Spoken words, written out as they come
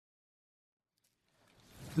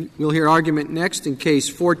We'll hear argument next in Case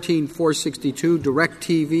 14-462,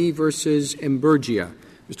 Directv versus Imburgia.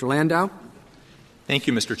 Mr. Landau. Thank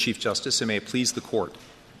you, Mr. Chief Justice, and may it please the Court.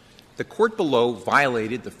 The Court below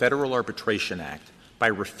violated the Federal Arbitration Act by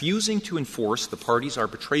refusing to enforce the parties'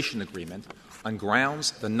 arbitration agreement on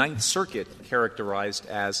grounds the Ninth Circuit characterized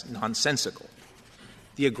as nonsensical.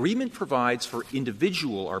 The agreement provides for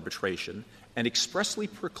individual arbitration and expressly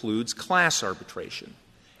precludes class arbitration.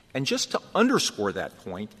 And just to underscore that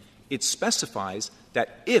point, it specifies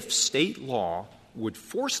that if state law would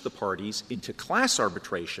force the parties into class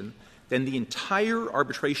arbitration, then the entire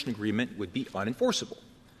arbitration agreement would be unenforceable.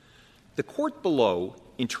 The Court below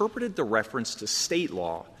interpreted the reference to state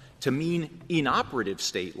law to mean inoperative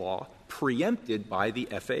state law preempted by the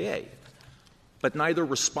FAA. But neither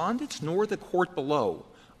respondents nor the Court below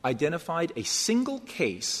identified a single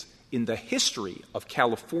case in the history of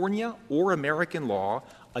California or American law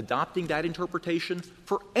adopting that interpretation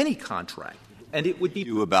for any contract. And it would be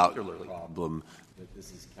about the problem that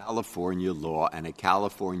this is California law, and a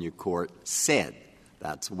California court said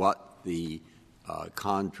that's what the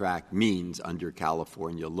contract means under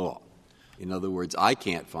California law. In other words, I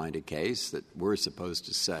can't find a case that we're supposed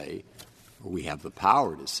to say, or we have the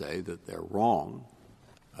power to say, that they're wrong,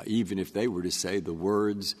 even if they were to say the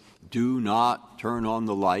words "do not turn on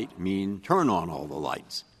the light" mean turn on all the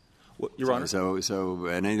lights. Well, Your Honor. So,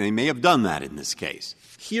 and they may have done that in this case.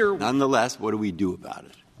 Here, nonetheless, what do we do about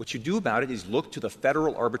it? What you do about it is look to the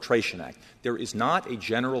Federal Arbitration Act. There is not a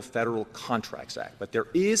general Federal Contracts Act, but there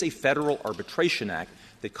is a Federal Arbitration Act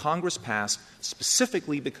that Congress passed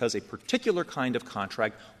specifically because a particular kind of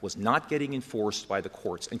contract was not getting enforced by the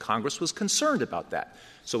courts, and Congress was concerned about that.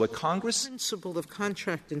 So what Congress — The principle of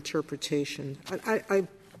contract interpretation, I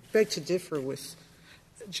beg to differ with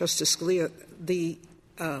Justice Scalia.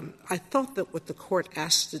 I thought that what the Court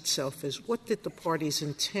asked itself is, what did the parties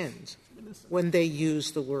intend when they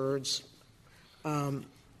used the words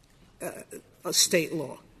state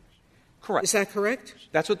law? Correct. Is that correct?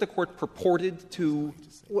 That's what the Court purported to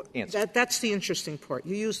answer. That's the interesting part.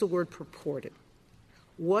 You use the word purported.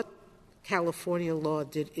 What California law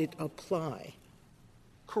did it apply?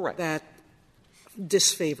 Correct. That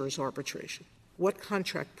disfavors arbitration? What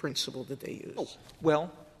contract principle did they use? Oh,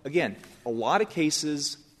 well, again, a lot of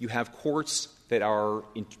cases you have courts that are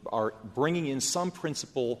bringing in some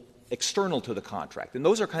principle external to the contract. And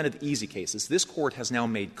those are kind of easy cases. This Court has now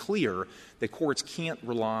made clear that courts can't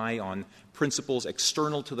rely on principles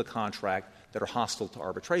external to the contract that are hostile to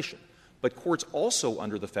arbitration. But courts also,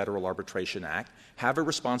 under the Federal Arbitration Act, have a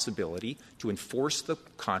responsibility to enforce the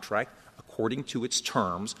contract according to its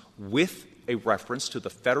terms with a reference to the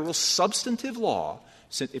Federal substantive law.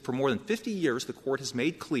 For more than 50 years, the Court has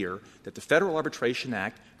made clear that the Federal Arbitration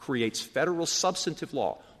Act creates Federal substantive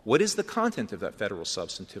law. What is the content of that Federal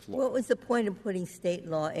substantive law? What was the point of putting state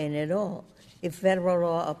law in at all? If Federal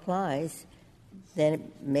law applies, then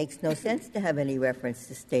it makes no sense to have any reference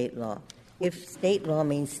to state law. If state law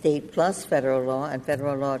means state plus Federal law and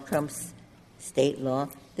Federal law trumps state law,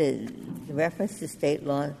 the reference to state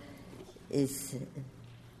law is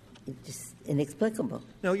just inexplicable.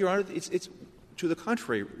 No, Your Honor, it's to the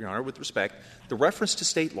contrary, Your Honor, with respect. The reference to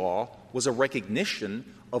state law was a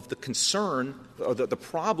recognition of the concern or the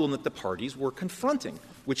problem that the parties were confronting,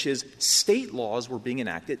 which is state laws were being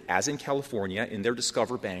enacted, as in California, in their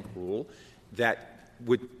Discover Bank rule, that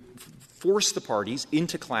would force the parties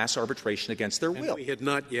into class arbitration against their will. And we had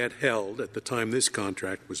not yet held, at the time this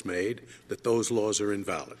contract was made, that those laws are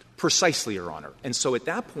invalid. Precisely, Your Honor. And so at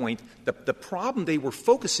that point, the problem they were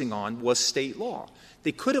focusing on was state law.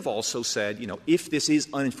 They could have also said, if this is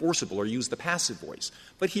unenforceable, or use the passive voice.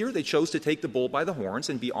 But here they chose to take the bull by the horns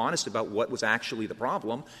and be honest about what was actually the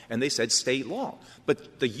problem, and they said state law.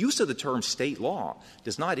 But the use of the term state law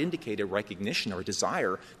does not indicate a recognition or a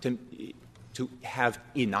desire to have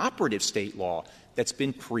inoperative state law that's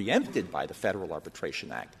been preempted by the Federal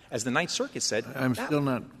Arbitration Act. As the Ninth Circuit said — I'm still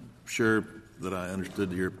not sure that I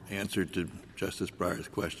understood your answer to Justice Breyer's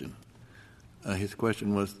question. His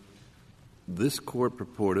question was, this Court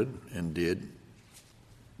purported and did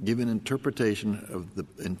give an interpretation of the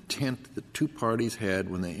intent that two parties had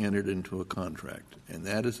when they entered into a contract, and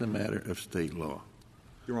that is a matter of state law.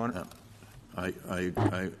 Your Honor.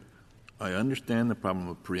 I understand the problem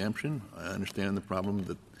of preemption. I understand the problem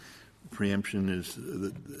that preemption is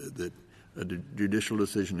that a judicial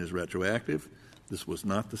decision is retroactive. This was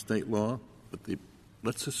not the state law, but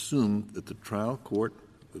let's assume that the trial court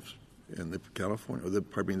and the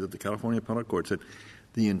California Appellate Court said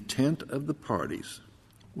the intent of the parties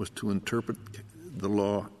was to interpret the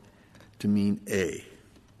law to mean A,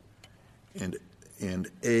 and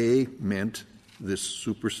A meant this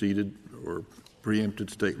superseded or preempted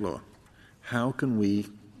state law. How can we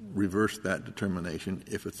reverse that determination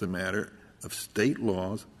if it's a matter of state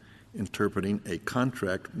laws interpreting a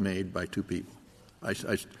contract made by two people?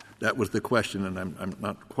 That was the question, and I'm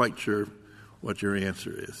not quite sure what your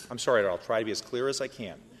answer is. I'm sorry, I'll try to be as clear as I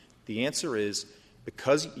can. The answer is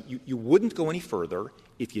because you wouldn't go any further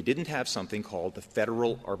if you didn't have something called the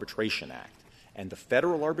Federal Arbitration Act. And the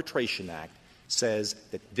Federal Arbitration Act says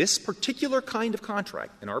that this particular kind of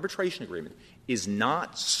contract, an arbitration agreement, is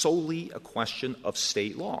not solely a question of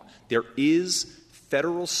state law. There is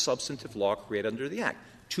federal substantive law created under the Act.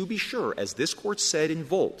 To be sure, as this Court said in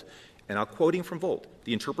Volt, and I'm quoting from Volt,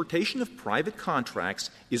 the interpretation of private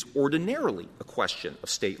contracts is ordinarily a question of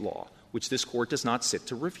state law, which this Court does not sit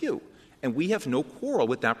to review. And we have no quarrel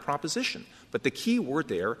with that proposition. But the key word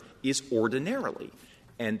there is ordinarily.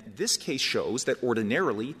 And this case shows that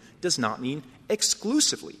ordinarily does not mean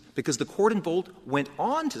exclusively, because the Court in Volt went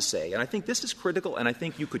on to say, and I think this is critical, and I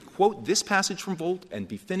think you could quote this passage from Volt and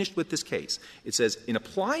be finished with this case. It says, in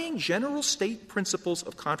applying general state principles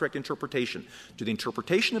of contract interpretation to the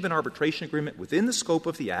interpretation of an arbitration agreement within the scope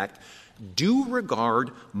of the Act, due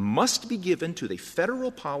regard must be given to the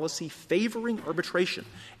federal policy favoring arbitration,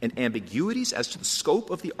 and ambiguities as to the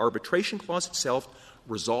scope of the arbitration clause itself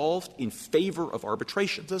resolved in favor of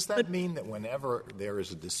arbitration. Does that mean that whenever there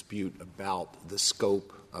is a dispute about the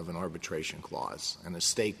scope of an arbitration clause and a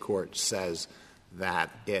state court says that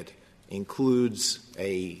it includes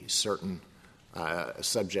a certain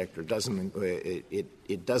subject or it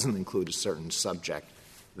doesn't include a certain subject,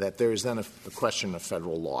 that there is then a question of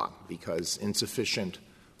federal law because insufficient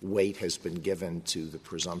weight has been given to the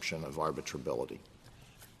presumption of arbitrability?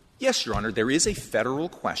 Yes, Your Honor, there is a federal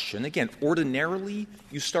question. Again, ordinarily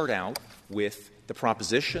you start out with the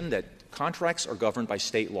proposition that contracts are governed by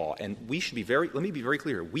state law. And we should be let me be very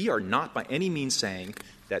clear. We are not by any means saying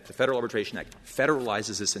that the Federal Arbitration Act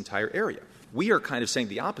federalizes this entire area. We are kind of saying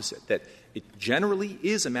the opposite, that it generally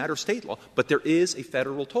is a matter of state law, but there is a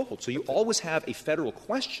federal toehold. So you always have a federal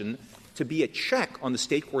question to be a check on the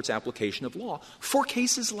state court's application of law for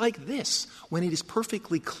cases like this, when it is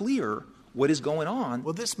perfectly clear what is going on.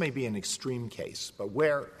 Well, this may be an extreme case, but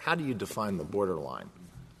how do you define the borderline?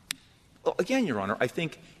 Well, again, Your Honor, I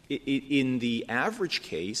think in the average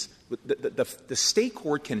case, the state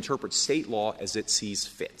court can interpret state law as it sees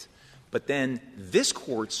fit. But then this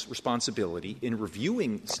court's responsibility in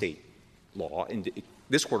reviewing state law, and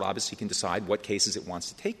this court obviously can decide what cases it wants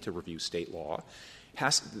to take to review state law,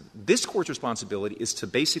 this court's responsibility is to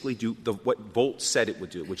basically do what Volt said it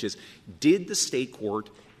would do, which is, did the state court,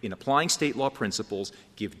 in applying state law principles,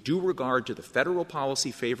 give due regard to the federal policy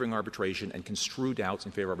favoring arbitration and construe doubts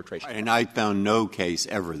in favor of arbitration? And I found no case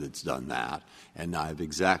ever that's done that, and I have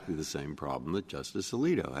exactly the same problem that Justice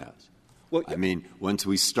Alito has. Well, I mean, once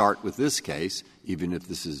we start with this case, even if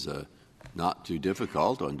this is not too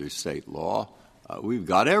difficult under state law, we've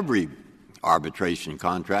got every arbitration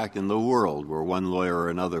contract in the world where one lawyer or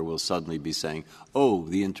another will suddenly be saying, oh,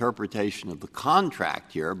 the interpretation of the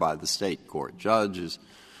contract here by the state court judge is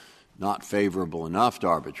not favorable enough to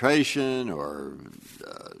arbitration or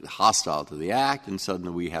hostile to the Act, and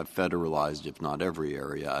suddenly we have federalized, if not every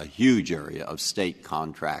area, a huge area of state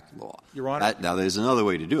contract law. Your Honor. Now, there's another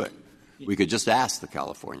way to do it. We could just ask the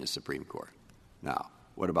California Supreme Court. Now,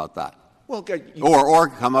 what about that? Well, or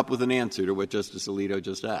come up with an answer to what Justice Alito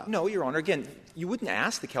just asked. No, Your Honor. Again, you wouldn't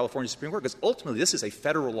ask the California Supreme Court because ultimately this is a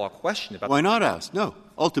federal law question. Why not ask? No.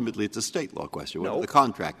 Ultimately, it's a state law question. What does the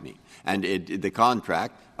contract mean? And the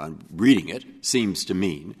contract, reading it, seems to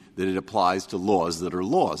mean that it applies to laws that are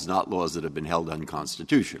laws, not laws that have been held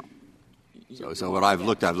unconstitutional. So what I've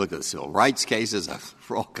looked at the civil rights cases,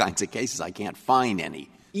 for all kinds of cases, I can't find any.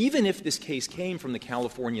 Even if this case came from the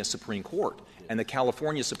California Supreme Court, and the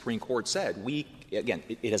California Supreme Court said,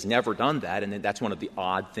 it has never done that, and that's one of the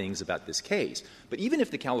odd things about this case. But even if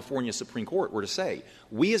the California Supreme Court were to say,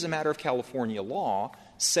 we as a matter of California law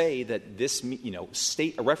say that this,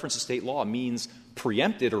 a reference to state law means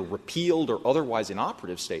preempted or repealed or otherwise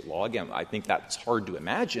inoperative state law, again, I think that's hard to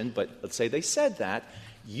imagine, but let's say they said that,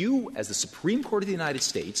 you, as the Supreme Court of the United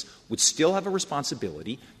States, would still have a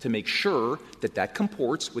responsibility to make sure that that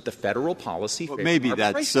comports with the federal policy. Well, maybe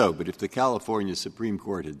that's so, but if the California Supreme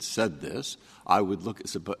Court had said this, I would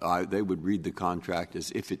they would read the contract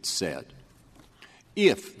as if it said,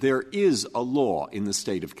 if there is a law in the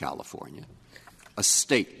state of California, a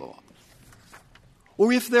state law,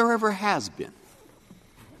 or if there ever has been,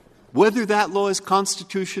 whether that law is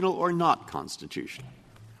constitutional or not constitutional,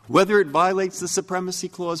 whether it violates the Supremacy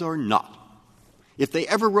Clause or not, if they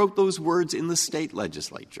ever wrote those words in the state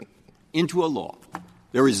legislature into a law,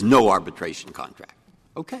 There is no arbitration contract.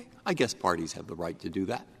 Okay, I guess parties have the right to do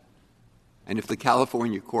that. And if the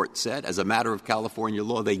California court said, as a matter of California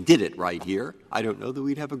law, they did it right here, I don't know that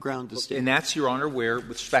we'd have a ground to stand. And that's, Your Honor, where,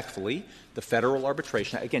 respectfully, the Federal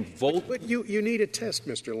Arbitration Act, again, But you need a test,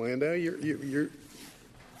 Mr. Landau.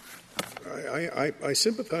 I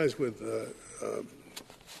sympathize with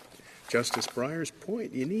Justice Breyer's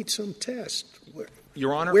point. You need some test.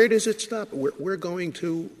 Your Honor, where does it stop? We're going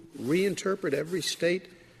to reinterpret every state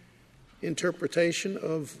interpretation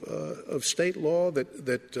of state law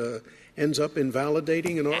that ends up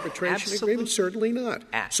invalidating an arbitration agreement? Certainly not.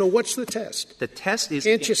 So what's the test? The test is...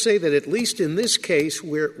 Can't you say that at least in this case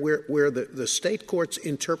where the state court's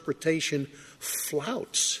interpretation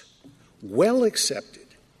flouts well-accepted,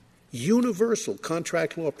 universal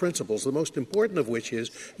contract law principles, the most important of which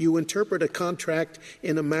is you interpret a contract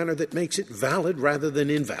in a manner that makes it valid rather than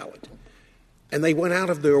invalid. And they went out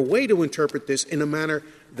of their way to interpret this in a manner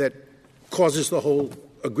that causes the whole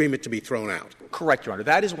agreement to be thrown out. Correct, Your Honor.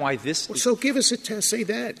 That is why this... So give us a test. Say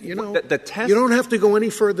that. You know, the test... You don't have to go any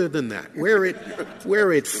further than that. Where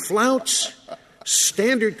it flouts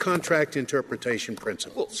standard contract interpretation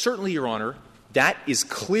principles. Well, certainly, Your Honor, that is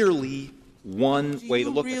clearly one way to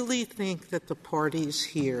look at it. Do you really think that the parties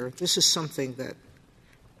here, this is something that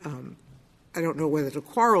I don't know whether to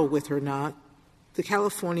quarrel with or not, the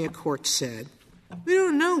California court said, we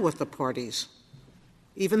don't know what the parties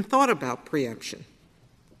even thought about preemption.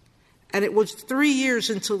 And it was 3 years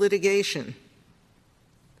into litigation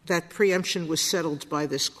that preemption was settled by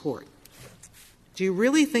this court. Do you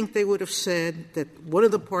really think they would have said that one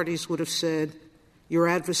of the parties would have said, your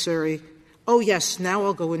adversary, oh, yes, now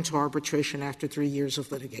I'll go into arbitration after 3 years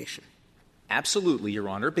of litigation? Absolutely, Your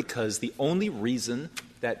Honor, because the only reason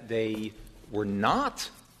that they were not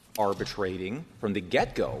arbitrating from the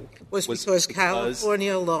get-go was because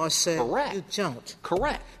California law said you don't.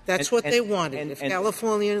 Correct. That's what they wanted. If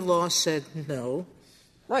California law said no,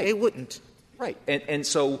 they wouldn't. Right. And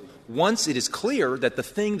so once it is clear that the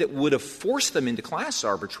thing that would have forced them into class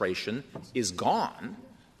arbitration is gone,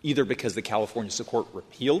 either because the California Court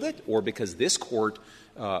repealed it or because this court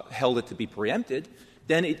held it to be preempted,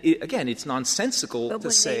 then, again, it's nonsensical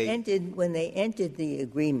to say... When they entered the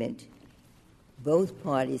agreement, both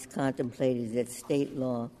parties contemplated that state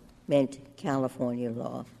law meant California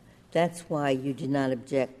law. That's why you did not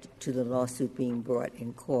object to the lawsuit being brought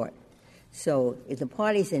in court. So if the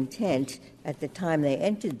parties' intent at the time they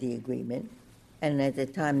entered the agreement and at the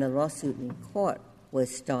time the lawsuit in court was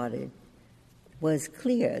started was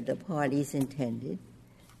clear, the parties intended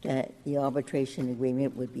that the arbitration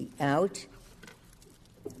agreement would be out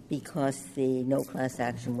because the no class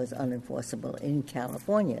action was unenforceable in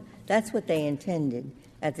California. That's what they intended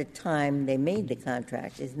at the time they made the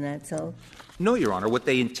contract. Isn't that so? No, Your Honor. What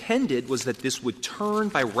they intended was that this would turn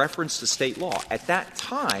by reference to state law. At that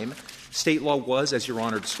time, state law was, as Your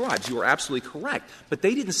Honor describes, you are absolutely correct. But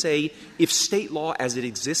they didn't say if state law as it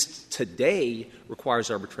exists today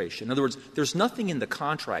requires arbitration. In other words, there's nothing in the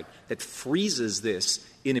contract that freezes this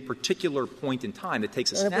in a particular point in time that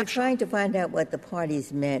takes a snapshot. If we're trying to find out what the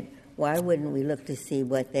parties meant, why wouldn't we look to see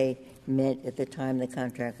what they meant at the time the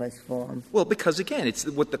contract was formed? Well, because, again, it's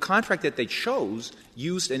what the contract that they chose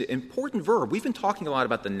used an important verb. We've been talking a lot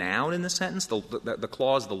about the noun in the sentence, the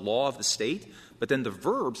clause, the law of the state, but then the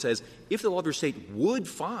verb says if the law of your state would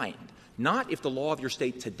find, not if the law of your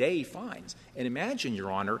state today finds. And imagine,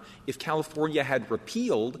 Your Honor, if California had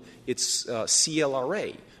repealed its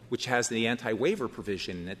CLRA, which has the anti-waiver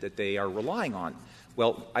provision in it that they are relying on.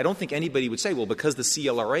 Well, I don't think anybody would say, well, because the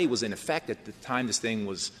CLRA was in effect at the time this thing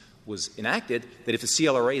was enacted, that if the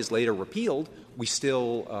CLRA is later repealed, we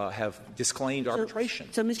still have disclaimed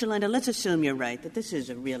arbitration. So, Mr. Landau, let's assume you're right, that this is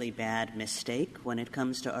a really bad mistake when it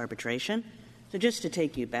comes to arbitration. So just to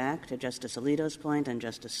take you back to Justice Alito's point and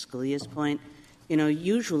Justice Scalia's point,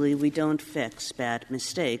 usually we don't fix bad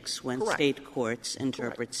mistakes when state courts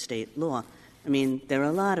interpret state law. I mean, there are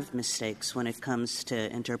a lot of mistakes when it comes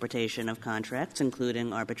to interpretation of contracts,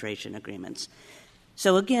 including arbitration agreements.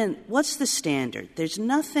 So, again, what's the standard? There's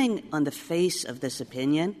nothing on the face of this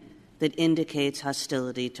opinion that indicates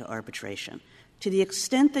hostility to arbitration. To the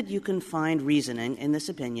extent that you can find reasoning in this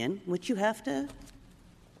opinion, which you have to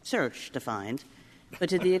search to find, but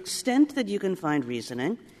to the extent that you can find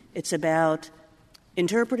reasoning, it's about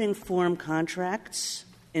interpreting form contracts,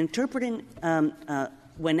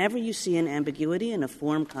 whenever you see an ambiguity in a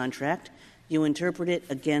form contract, you interpret it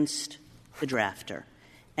against the drafter.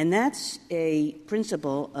 And that's a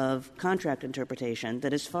principle of contract interpretation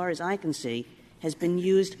that, as far as I can see, has been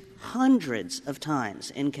used hundreds of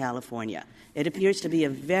times in California. It appears to be a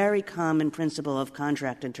very common principle of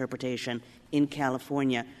contract interpretation in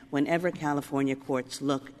California whenever California courts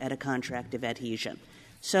look at a contract of adhesion.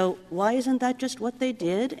 So why isn't that just what they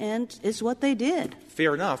did and is what they did?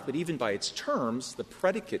 Fair enough, but even by its terms, the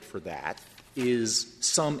predicate for that is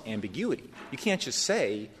some ambiguity. You can't just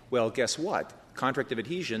say, well, guess what? Contract of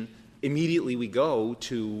adhesion, immediately we go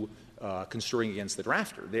to construing against the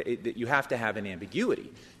drafter. You have to have an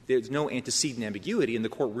ambiguity. There's no antecedent ambiguity, and the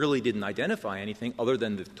Court really didn't identify anything other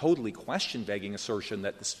than the totally question-begging assertion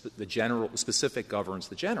that the specific governs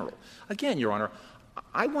the general. Again, Your Honor,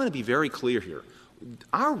 I want to be very clear here.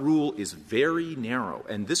 Our rule is very narrow,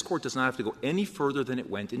 and this Court does not have to go any further than it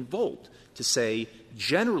went in Volt to say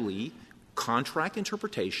generally contract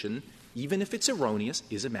interpretation, even if it's erroneous,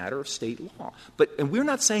 is a matter of state law. And we're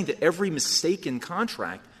not saying that every mistaken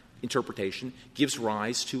contract interpretation gives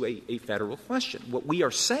rise to a federal question. What we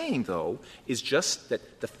are saying, though, is just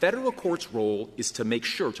that the federal court's role is to make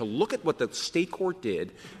sure, to look at what the state court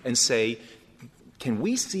did and say, can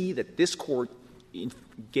we see that this court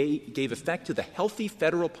gave effect to the healthy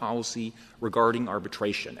federal policy regarding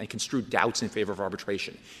arbitration and construed doubts in favor of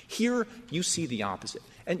arbitration? Here, you see the opposite.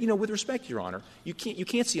 And, with respect, Your Honor, you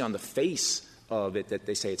can't see on the face of it that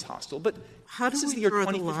they say it's hostile, but how do this is we the year draw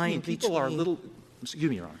the 2015. line People are a little — excuse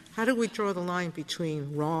me, Your Honor. How do we draw the line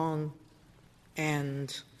between wrong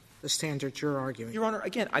and the standard you're arguing? Your Honor,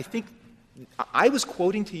 again, I think I was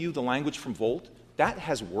quoting to you the language from Volt. That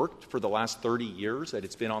has worked for the last 30 years that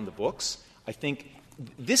it's been on the books. I think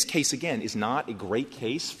this case, again, is not a great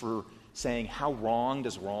case for saying how wrong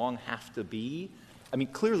does wrong have to be. I mean,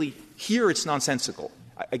 clearly, here it's nonsensical.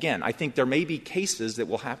 Again, I think there may be cases that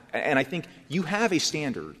will have — and I think you have a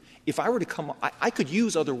standard. If I were to come — I could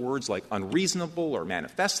use other words like unreasonable or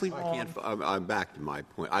manifestly wrong. I'm back to my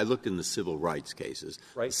point. I looked in the civil rights cases.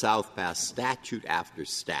 Right. The South passed statute after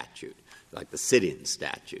statute, like the sit-in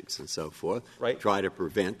statutes and so forth, right, try to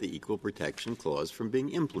prevent the Equal Protection Clause from being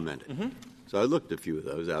implemented. Mm-hmm. So I looked at a few of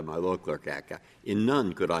those out of my law clerk act. In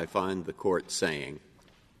none could I find the court saying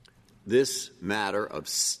this matter of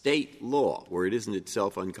state law, where it isn't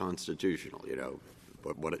itself unconstitutional,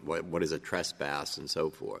 what is a trespass and so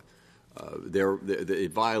forth.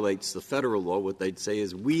 It violates the federal law. What they'd say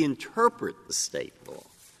is we interpret the state law.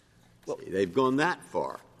 Well, they've gone that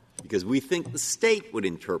far because we think the state would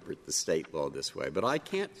interpret the state law this way. But I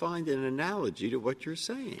can't find an analogy to what you're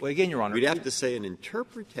saying. Well, again, Your Honor, we'd have to say an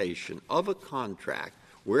interpretation of a contract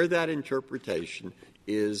where that interpretation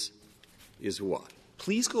is what?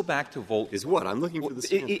 Please go back to Volt. Is what? I'm looking for the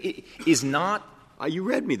standard. It is not. You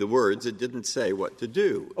read me the words. It didn't say what to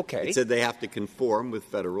do. Okay. It said they have to conform with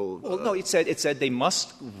federal. Well, no. It said they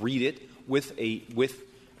must read it with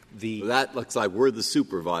the. Well, that looks like we're the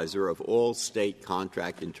supervisor of all state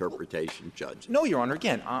contract interpretation judges. No, Your Honor.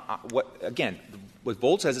 Again, what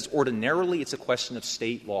Volt says is ordinarily it's a question of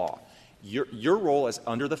state law. Your role as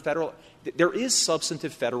under the federal. There is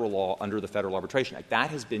substantive federal law under the Federal Arbitration Act. That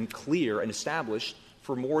has been clear and established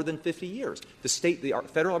for more than 50 years. The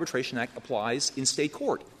Federal Arbitration Act applies in state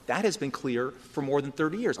court. That has been clear for more than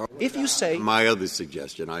 30 years. If you say — my other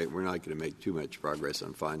suggestion, we're not going to make too much progress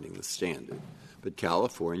on finding the standard, but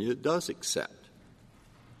California does accept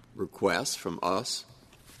requests from us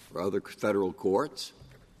or other federal courts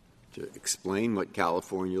to explain what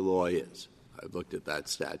California law is. I've looked at that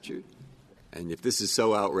statute, and if this is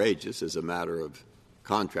so outrageous as a matter of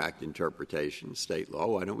contract interpretation, state law,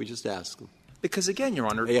 why don't we just ask them? Because, again, Your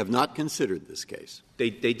Honor — they have not considered this case.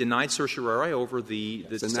 They denied certiorari over the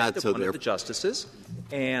dissent of one of the justices.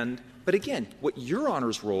 But, again, what Your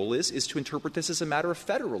Honor's role is to interpret this as a matter of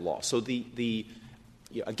federal law. So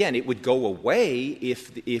again, it would go away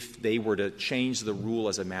if they were to change the rule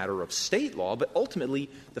as a matter of state law. But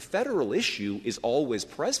ultimately, the federal issue is always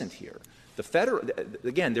present here.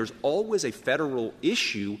 Again, there's always a federal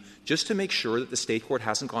issue just to make sure that the state court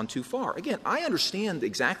hasn't gone too far. Again, I understand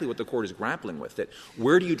exactly what the court is grappling with, that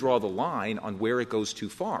where do you draw the line on where it goes too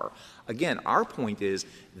far? Again, our point is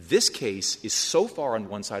this case is so far on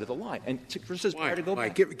one side of the line. And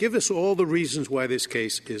give us all the reasons why this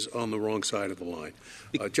case is on the wrong side of the line.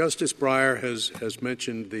 Justice Breyer has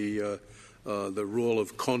mentioned the rule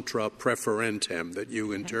of contra preferentem, that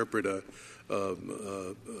you interpret a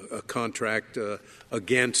contract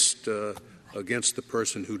against the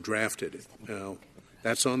person who drafted it. Now,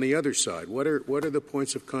 that's on the other side. What are the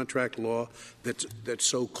points of contract law that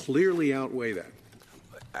so clearly outweigh that?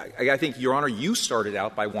 I think, Your Honor, you started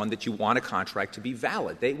out by one that you want a contract to be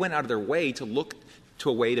valid. They went out of their way to look to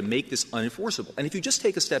a way to make this unenforceable. And if you just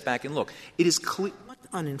take a step back and look, it is clear.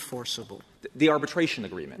 unenforceable? The arbitration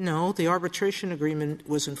agreement. No, the arbitration agreement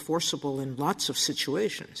was enforceable in lots of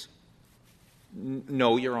situations.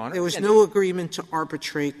 No, Your Honor. There was no agreement to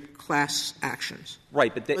arbitrate class actions.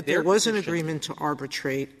 Right, but there was an agreement to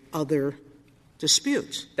arbitrate other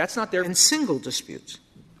disputes. That's not their — and single disputes.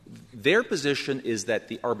 Their position is that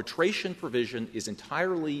the arbitration provision is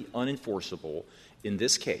entirely unenforceable in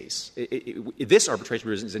this case. This arbitration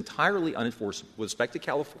provision is entirely unenforceable with respect to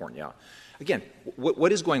California. Again,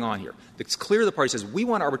 what is going on here? It's clear the party says we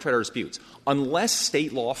want to arbitrate our disputes unless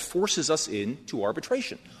state law forces us into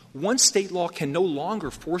arbitration. Once state law can no longer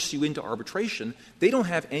force you into arbitration, they don't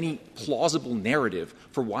have any plausible narrative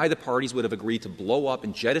for why the parties would have agreed to blow up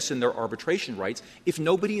and jettison their arbitration rights if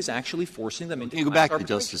nobody is actually forcing them into arbitration. Can you go back to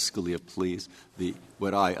Justice Scalia, please?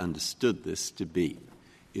 What I understood this to be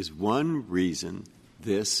is one reason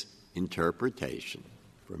this interpretation,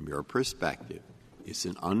 from your perspective, is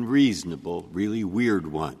an unreasonable, really weird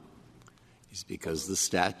one, is because the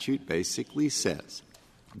statute basically says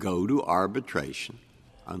go to arbitration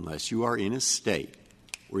unless you are in a state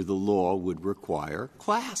where the law would require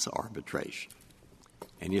class arbitration.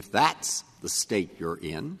 And if that's the state you're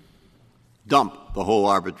in, dump the whole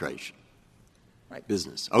arbitration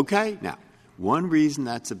business. Okay? Now, one reason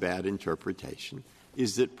that's a bad interpretation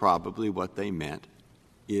is that probably what they meant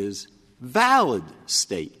is valid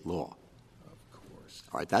state law.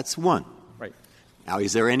 All right, that's one. Right. Now,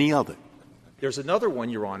 is there any other? There's another one,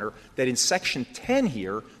 Your Honor, that in Section 10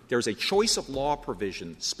 here, there's a choice of law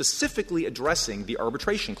provision specifically addressing the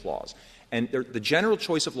arbitration clause. And the general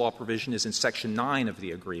choice of law provision is in Section 9 of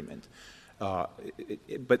the agreement.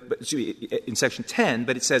 In Section 10,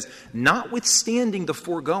 but it says, notwithstanding the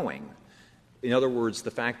foregoing, in other words,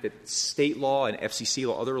 the fact that state law and FCC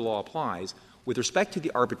law, other law applies, with respect to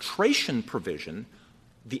the arbitration provision,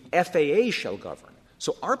 the FAA shall govern.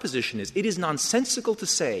 So our position is it is nonsensical to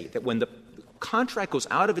say that when the contract goes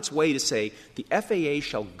out of its way to say the FAA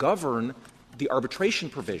shall govern the arbitration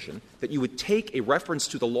provision, that you would take a reference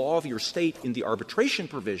to the law of your state in the arbitration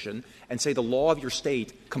provision and say the law of your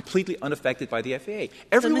state completely unaffected by the FAA.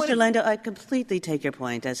 So, Mr. Landau, I completely take your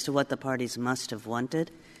point as to what the parties must have wanted.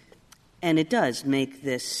 And it does make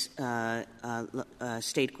this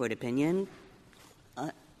state court opinion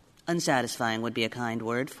unsatisfying would be a kind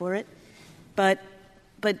word for it.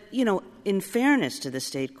 But, you know, in fairness to the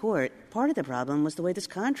state court, part of the problem was the way this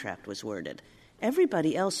contract was worded.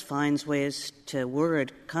 Everybody else finds ways to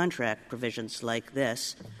word contract provisions like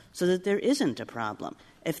this so that there isn't a problem.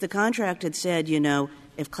 If the contract had said, you know,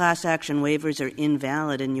 if class action waivers are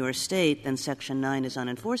invalid in your state, then Section 9 is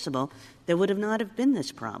unenforceable, there would have not have been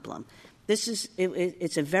this problem.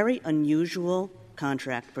 It's a very unusual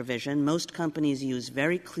contract provision. Most companies use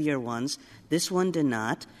very clear ones. This one did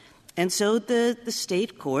not. And so the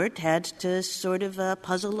state court had to sort of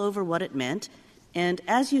puzzle over what it meant. And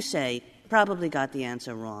as you say, probably got the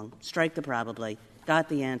answer wrong. Strike the probably. Got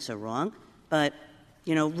the answer wrong. But,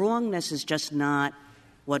 you know, wrongness is just not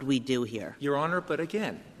what we do here. Your Honor, but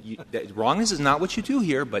again, wrongness is not what you do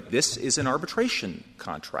here, but this is an arbitration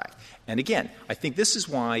contract. And again, I think this is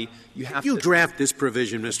why you have to draft this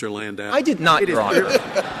provision, Mr. Landau. I did not, Your Honor.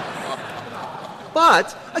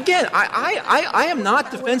 But, again, I am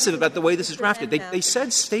not defensive about the way this is drafted. They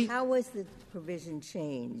said state. How was the provision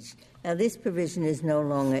changed? Now, this provision is no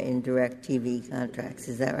longer in Directv contracts.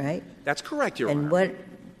 Is that right? That's correct, Your Honor. And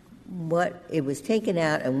what it was taken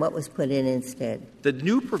out and what was put in instead? The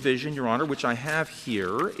new provision, Your Honor, which I have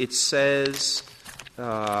here, it says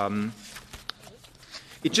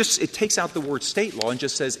it takes out the word state law and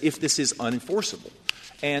just says if this is unenforceable.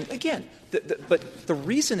 And again, but the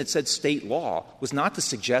reason it said state law was not to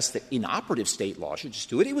suggest that inoperative state law should just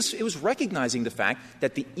do it. It was recognizing the fact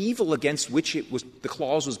that the evil against which the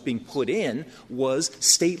clause was being put in was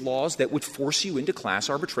state laws that would force you into class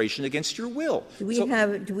arbitration against your will. Do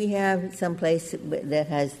we have some place that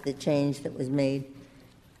has the change that was made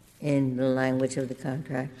in the language of the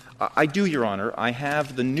contract? I do, Your Honor. I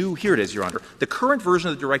have the new — here it is, Your Honor. The current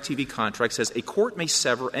version of the Directv contract says a court may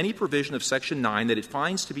sever any provision of Section 9 that it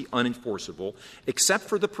finds to be unenforceable except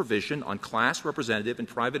for the provision on class representative and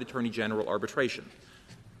private attorney general arbitration.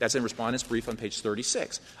 That's in Respondent's brief on page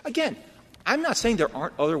 36. Again, I'm not saying there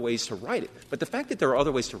aren't other ways to write it, but the fact that there are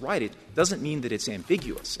other ways to write it doesn't mean that it's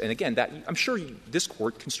ambiguous. And again, I'm sure this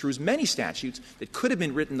Court construes many statutes that could have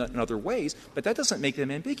been written in other ways, but that doesn't make them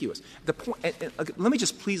ambiguous. Let me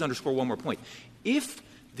just please underscore one more point. If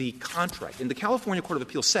the contract. And the California Court of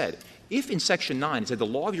Appeals said, if in Section 9 it said the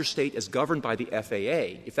law of your state is governed by the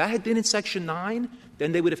FAA, if that had been in Section 9,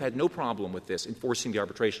 then they would have had no problem with this enforcing the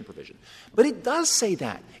arbitration provision. But it does say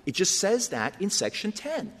that. It just says that in Section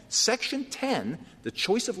 10. Section 10, the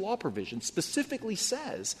choice of law provision, specifically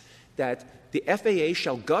says that the FAA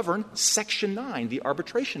shall govern Section 9, the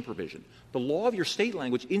arbitration provision. The law of your state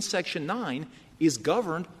language in Section 9 is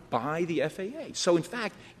governed by the FAA. So, in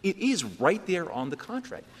fact, it is right there on the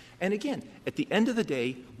contract. And again, at the end of the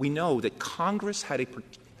day, we know that Congress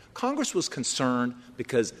was concerned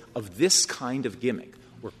because of this kind of gimmick,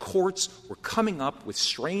 where courts were coming up with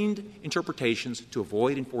strained interpretations to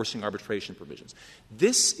avoid enforcing arbitration provisions.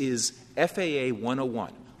 This is FAA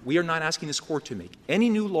 101. We are not asking this Court to make any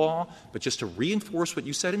new law, but just to reinforce what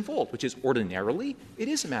you said in Volt, which is ordinarily it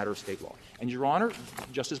is a matter of state law. And, Your Honor,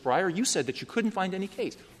 Justice Breyer, you said that you couldn't find any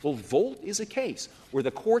case. Well, Volt is a case where the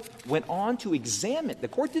Court went on to examine. The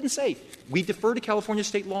Court didn't say, we defer to California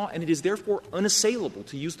state law and it is therefore unassailable,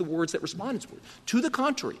 to use the words that respondents were. To the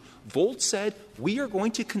contrary, Volt said, we are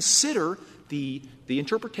going to consider the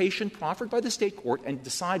interpretation proffered by the state court and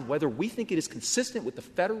decide whether we think it is consistent with the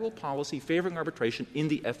federal policy favoring arbitration in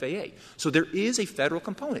the FAA. So there is a federal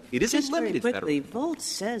component. It is a limited federal. Very quickly, Volt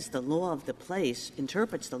says the law of the place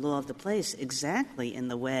interprets the law of the place exactly in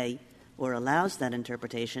the way, or allows that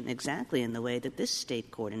interpretation exactly in the way that this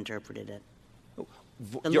state court interpreted it.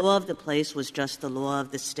 The law of the place was just the law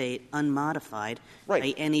of the state, unmodified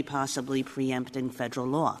by any possibly preempting federal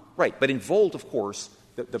law. Right. But in Volt, of course,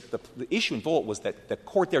 the issue in Volt was that the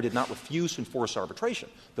court there did not refuse to enforce arbitration.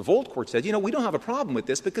 The Volt court said, we don't have a problem with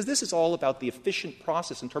this because this is all about the efficient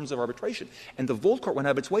process in terms of arbitration. And the Volt court went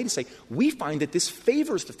out of its way to say, we find that this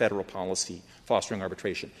favors the federal policy fostering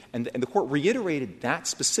arbitration. And the court reiterated that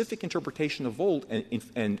specific interpretation of Volt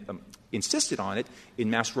and insisted on it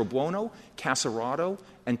in Mastro Buono, Casarato,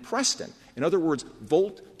 and Preston. In other words,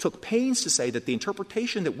 Volt took pains to say that the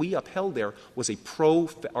interpretation that we upheld there was a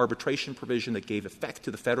pro-arbitration provision that gave effect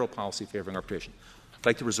to the federal policy favoring arbitration. I'd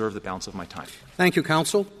like to reserve the balance of my time. Thank you,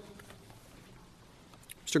 counsel.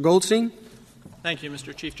 Mr. Goldstein. Thank you,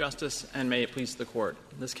 Mr. Chief Justice, and may it please the Court.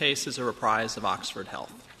 This case is a reprise of Oxford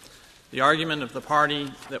Health. The argument of the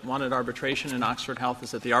party that wanted arbitration in Oxford Health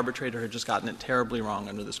is that the arbitrator had just gotten it terribly wrong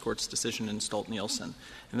under this Court's decision in Stolt-Nielsen.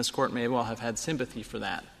 And this Court may well have had sympathy for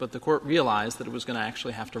that. But the Court realized that it was going to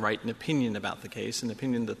actually have to write an opinion about the case, an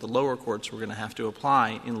opinion that the lower courts were going to have to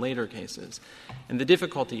apply in later cases. And the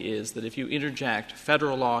difficulty is that if you interject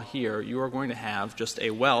federal law here, you are going to have just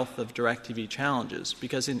a wealth of Directv challenges,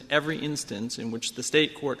 because in every instance in which the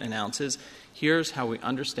state court announces, here's how we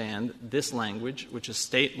understand this language, which is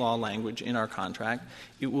state law language in our contract,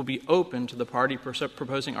 it will be open to the party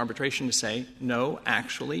proposing arbitration to say, no,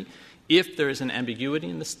 actually, if there is an ambiguity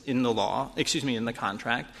in the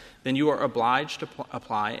contract, then you are obliged to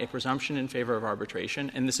apply a presumption in favor of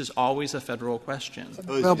arbitration, and this is always a federal question.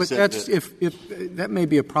 Well, but that's if that may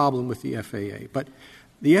be a problem with the FAA. But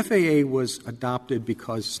the FAA was adopted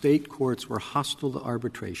because state courts were hostile to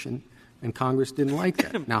arbitration, and Congress didn't like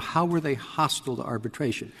that. Now, how were they hostile to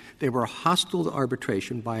arbitration? They were hostile to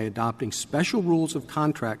arbitration by adopting special rules of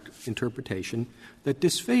contract interpretation that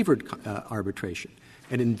disfavored arbitration.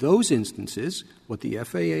 And in those instances, what the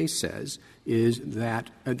FAA says is that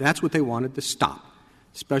that's what they wanted to stop.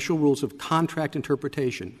 Special rules of contract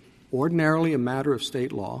interpretation, ordinarily a matter of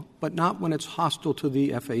state law, but not when it's hostile to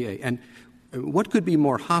the FAA. And what could be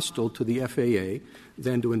more hostile to the FAA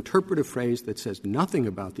than to interpret a phrase that says nothing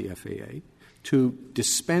about the FAA, to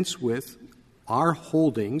dispense with our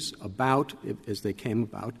holdings about, as they came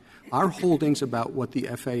about, our holdings about what the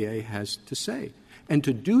FAA has to say. And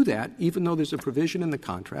to do that, even though there's a provision in the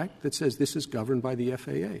contract that says this is governed by the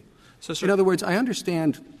FAA. In other words, I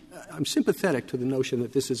understand, I'm sympathetic to the notion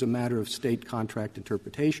that this is a matter of state contract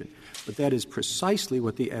interpretation, but that is precisely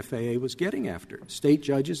what the FAA was getting after. State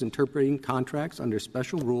judges interpreting contracts under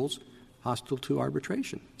special rules hostile to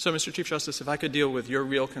arbitration. So, Mr. Chief Justice, if I could deal with your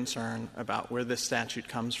real concern about where this statute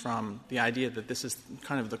comes from, the idea that this is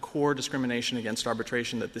kind of the core discrimination against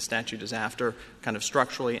arbitration that this statute is after, kind of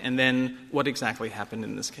structurally, and then what exactly happened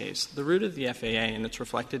in this case. The root of the FAA, and it's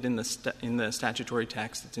reflected in the statutory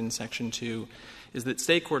text that's in Section 2, is that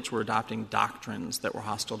state courts were adopting doctrines that were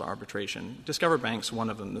hostile to arbitration. Discover Bank's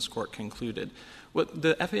one of them, this Court concluded. What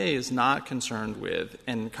the FAA is not concerned with,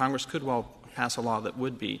 and Congress could well pass a law that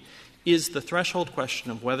would be, is the threshold question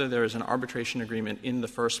of whether there is an arbitration agreement in the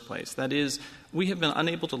first place. That is, we have been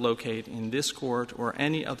unable to locate in this Court or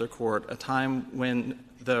any other court a time when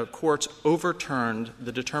the courts overturned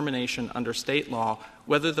the determination under state law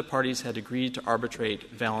whether the parties had agreed to arbitrate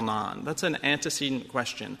vel non. That's an antecedent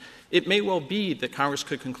question. It may well be that Congress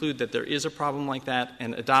could conclude that there is a problem like that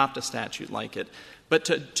and adopt a statute like it. But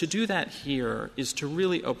to do that here is to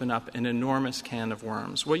really open up an enormous can of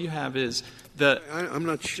worms. What you have is I'm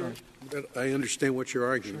not sure that I understand what you're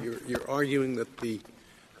arguing. Sure. You're arguing that the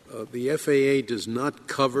FAA does not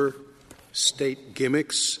cover state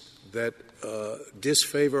gimmicks that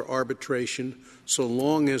disfavor arbitration so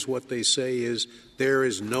long as what they say is there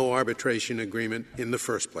is no arbitration agreement in the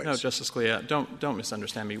first place. No, Justice Scalia, don't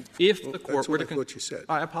misunderstand me. If the court were to what you said.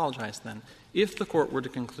 I apologize then. If the court were to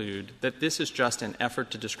conclude that this is just an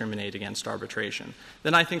effort to discriminate against arbitration,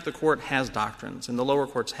 then I think the court has doctrines and the lower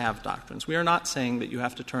courts have doctrines. We are not saying that you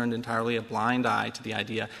have to turn entirely a blind eye to the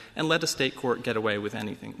idea and let a state court get away with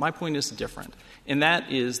anything. My point is different, and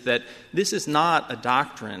that is that this is not a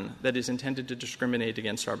doctrine that is intended to discriminate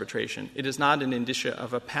against arbitration. It is not an indicia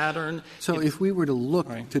of a pattern. So if we were to look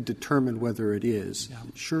to determine whether it is,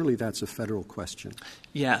 surely that's a federal question.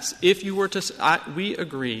 Yes. If you were to we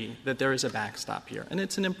agree that there is a backstop here, and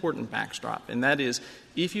it's an important backstop, and that is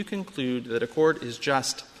if you conclude that a court is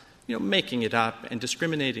just making it up and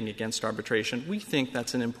discriminating against arbitration, we think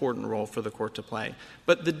that's an important role for the court to play.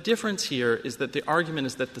 But the difference here is that the argument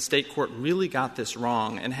is that the state court really got this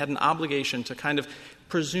wrong and had an obligation to kind of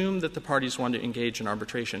presume that the parties want to engage in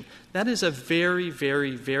arbitration. That is a very,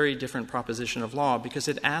 very, very different proposition of law because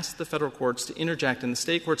it asks the federal courts to interject and the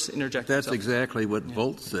state courts to interject That's themselves. exactly what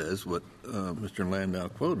Volt says, what Mr. Landau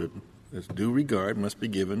quoted, as due regard must be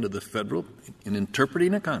given to the federal in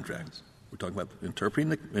interpreting a contract. We're talking about interpreting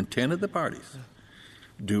the intent of the parties.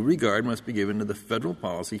 Due regard must be given to the federal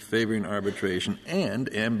policy favoring arbitration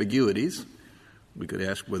and ambiguities. We could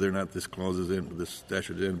ask whether or not this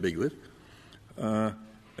statute is ambiguous.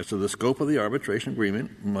 As to the scope of the arbitration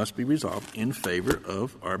agreement must be resolved in favor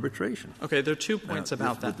of arbitration. Okay, there are 2 points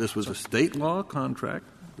about that. This was a state law contract.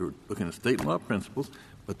 We're looking at state law principles,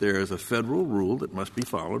 but there is a federal rule that must be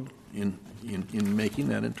followed in making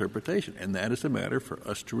that interpretation, and that is a matter for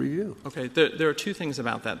us to review. Okay, there are 2 things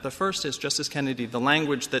about that. The first is, Justice Kennedy, the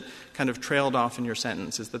language that kind of trailed off in your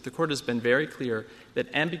sentence is that the Court has been very clear that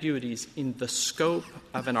ambiguities in the scope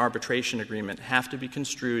of an arbitration agreement have to be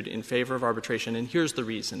construed in favor of arbitration, and here's the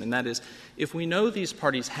reason, and that is if we know these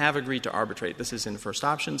parties have agreed to arbitrate, this is in first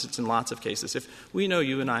options, it's in lots of cases, if we know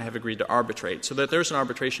you and I have agreed to arbitrate so that there's an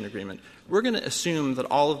arbitration agreement, we're going to assume that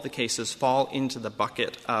all of the cases fall into the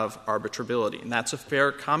bucket of arbitrability, and that's a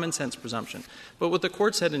fair common-sense presumption. But what the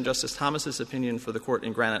Court said in Justice Thomas's opinion for the Court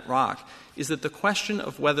in Granite Rock is that the question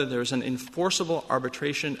of whether there's an enforceable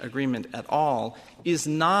arbitration agreement at all is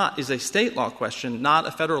a state law question, not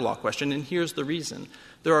a federal law question, and here's the reason.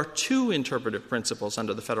 There are 2 interpretive principles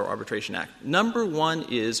under the Federal Arbitration Act. Number 1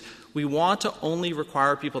 is we want to only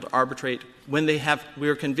require people to arbitrate when we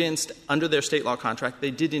are convinced under their state law contract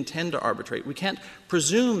they did intend to arbitrate. We can't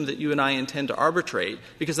presume that you and I intend to arbitrate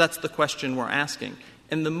because that's the question we're asking.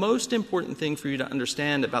 And the most important thing for you to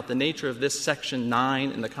understand about the nature of this Section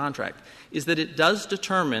 9 in the contract is that it does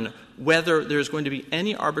determine whether there's going to be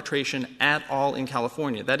any arbitration at all in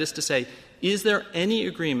California. That is to say, is there any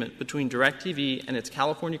agreement between Directv and its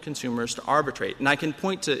California consumers to arbitrate? And I can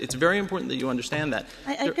point to — it's very important that you understand that.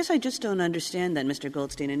 I guess I just don't understand that, Mr.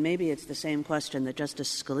 Goldstein, and maybe it's the same question that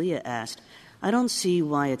Justice Scalia asked. I don't see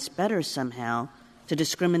why it's better somehow to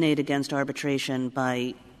discriminate against arbitration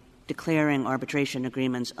by declaring arbitration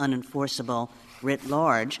agreements unenforceable writ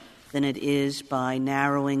large than it is by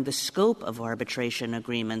narrowing the scope of arbitration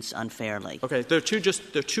agreements unfairly. Okay, there are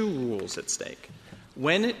 2 rules at stake.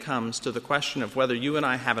 When it comes to the question of whether you and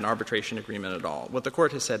I have an arbitration agreement at all, what the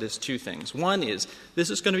Court has said is 2 things. One is this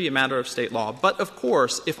is going to be a matter of state law, but of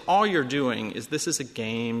course, if all you're doing is this is a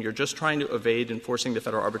game, you're just trying to evade enforcing the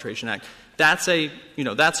Federal Arbitration Act, that's a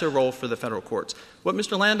role for the federal courts. What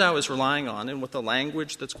Mr. Landau is relying on, and what the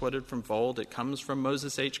language that's quoted from Vold, it comes from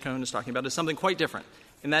Moses H. Cohn, is talking about, is something quite different.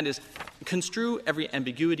 And that is construe every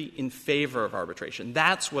ambiguity in favor of arbitration.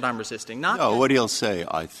 That's what I'm resisting. No, what he'll say,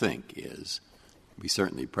 I think, is — we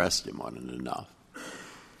certainly pressed him on it enough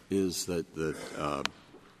 — is that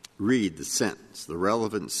read the sentence, the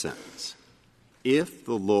relevant sentence. If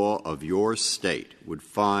the law of your state would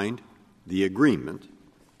find the agreement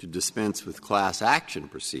to dispense with class action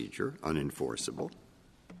procedure unenforceable,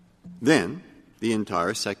 then the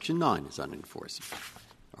entire Section 9 is unenforceable.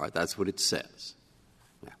 All right, that's what it says.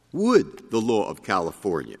 Now, would the law of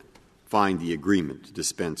California find the agreement to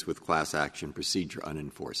dispense with class action procedure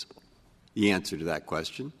unenforceable? The answer to that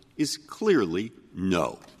question is clearly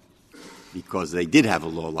no, because they did have a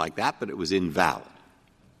law like that, but it was invalid.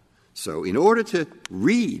 So in order to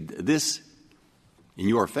read this in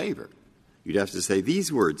your favor, you'd have to say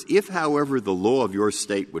these words, if, however, the law of your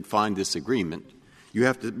state would find this agreement, you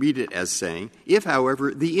have to read it as saying, if,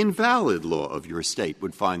 however, the invalid law of your state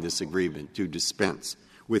would find this agreement to dispense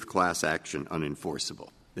with class action unenforceable.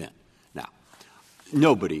 Then, now,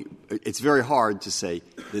 it's very hard to say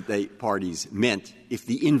that parties meant if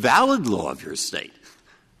the invalid law of your state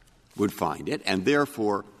would find it, and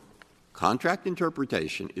therefore contract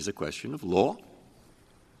interpretation is a question of law.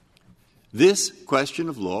 This question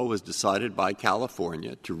of law was decided by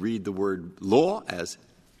California to read the word law as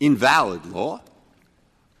invalid law.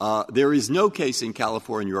 There is no case in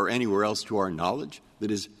California or anywhere else to our knowledge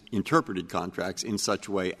that has interpreted contracts in such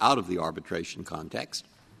a way out of the arbitration context.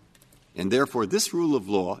 And therefore, this rule of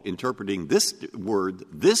law, interpreting this word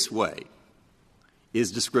this way,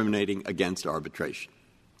 is discriminating against arbitration.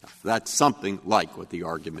 That's something like what the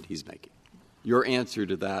argument he's making. Your answer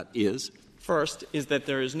to that is? First is that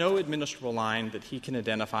there is no administrable line that he can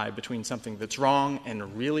identify between something that's wrong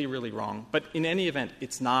and really, really wrong. But in any event,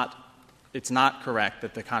 it's not correct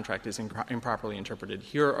that the contract is improperly interpreted.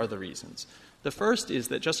 Here are the reasons. The first is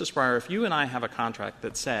that, Justice Breyer, if you and I have a contract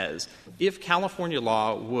that says if California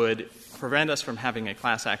law would prevent us from having a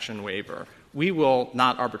class action waiver, we will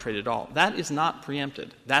not arbitrate at all. That is not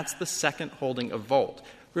preempted. That's the second holding of Volt.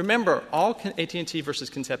 Remember, all AT&T versus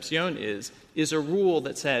Concepcion is a rule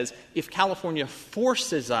that says if California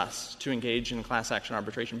forces us to engage in class action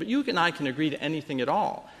arbitration, but you and I can agree to anything at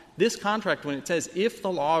all. This contract, when it says if the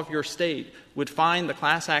law of your state would find the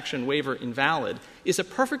class action waiver invalid, is a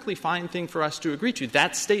perfectly fine thing for us to agree to.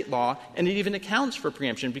 That's state law, and it even accounts for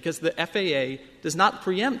preemption because the FAA does not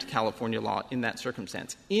preempt California law in that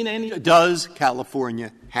circumstance. Does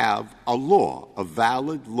California have a law, a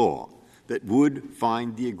valid law, that would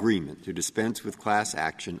find the agreement to dispense with class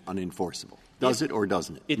action unenforceable? Does it or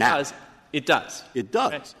doesn't it? It does. It does. It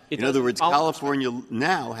does. Okay. In other words, California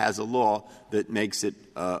now has a law that makes it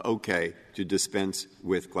okay to dispense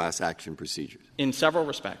with class action procedures. In several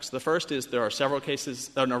respects. The first is there are several cases,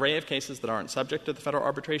 an array of cases that aren't subject to the Federal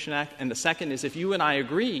Arbitration Act. And the second is if you and I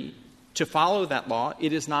agree to follow that law,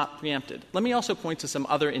 it is not preempted. Let me also point to some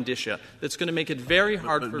other indicia that's going to make it very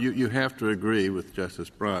hard for you have to agree with Justice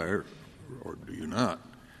Breyer, or do you not,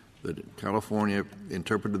 that California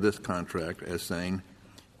interpreted this contract as saying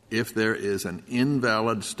if there is an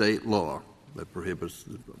invalid state law that prohibits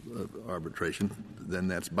arbitration, then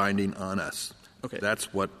that's binding on us. Okay.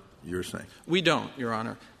 That's what you're saying. We don't, Your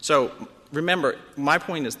Honor. So remember, my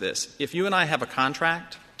point is this. If you and I have a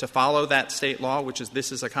contract to follow that state law, which is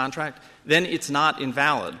this is a contract, then it's not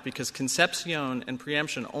invalid because Concepcion and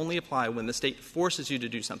preemption only apply when the state forces you to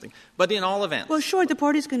do something. But in all events. Well, sure, the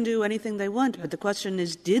parties can do anything they want, but the question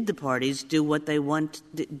is, did the parties do what they want?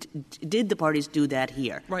 Did the parties do that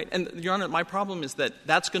here? Right. And, Your Honor, my problem is that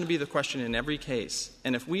that's going to be the question in every case.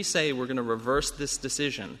 And if we say we're going to reverse this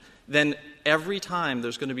decision, then every time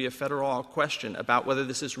there's going to be a federal question about whether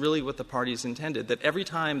this is really what the parties intended, that every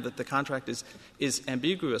time that the contract is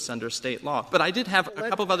ambiguous under state law. But I did have a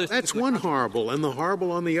couple of other things. That's one horrible. And the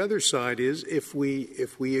horrible on the other side is if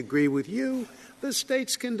we agree with you, the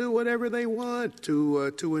states can do whatever they want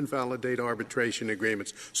to invalidate arbitration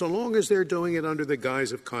agreements, so long as they're doing it under the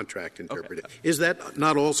guise of contract interpretation. Okay. Is that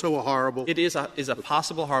not also a horrible? It is a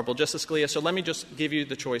possible horrible, Justice Scalia. So let me just give you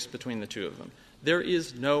the choice between the two of them. There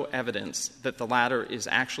is no evidence that the latter is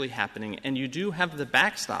actually happening, and you do have the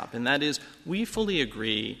backstop, and that is we fully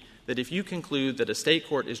agree that if you conclude that a state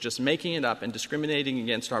court is just making it up and discriminating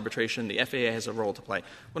against arbitration, the FAA has a role to play.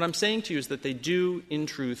 What I'm saying to you is that they do, in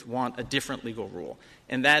truth, want a different legal rule,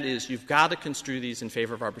 and that is you've got to construe these in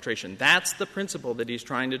favor of arbitration. That's the principle that he's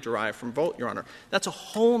trying to derive from Volt, Your Honor. That's a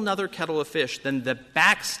whole nother kettle of fish than the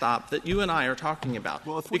backstop that you and I are talking about.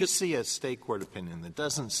 Well, if we see a state court opinion that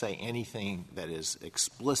doesn't say anything that is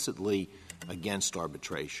explicitly against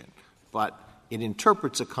arbitration, but it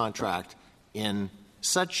interprets a contract in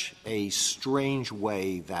such a strange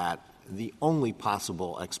way that the only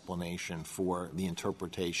possible explanation for the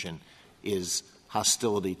interpretation is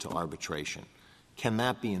hostility to arbitration, can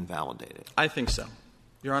that be invalidated? I think so,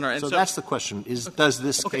 Your Honor. And so that's the question. Does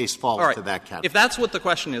this case fall into that category? If that's what the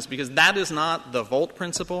question is, because that is not the Volt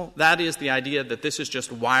principle, that is the idea that this is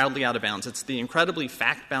just wildly out of bounds. It's the incredibly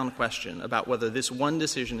fact-bound question about whether this one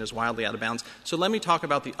decision is wildly out of bounds. So let me talk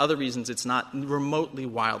about the other reasons it's not remotely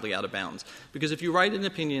wildly out of bounds. Because if you write an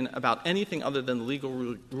opinion about anything other than the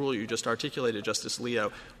legal rule you just articulated, Justice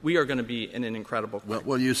Alito, we are going to be in an incredible place.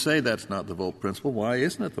 Well, you say that's not the Volt principle. Why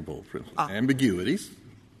isn't it the Volt principle? Ambiguities.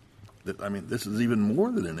 I mean, this is even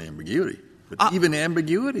more than an ambiguity. But even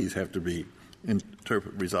ambiguities have to be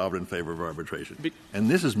resolved in favor of arbitration. And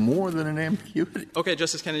this is more than an ambiguity. Okay,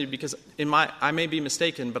 Justice Kennedy, because I may be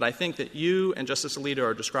mistaken, but I think that you and Justice Alito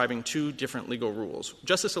are describing two different legal rules.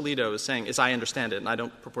 Justice Alito is saying, as I understand it, and I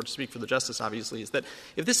don't purport to speak for the Justice, obviously, is that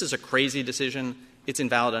if this is a crazy decision, it's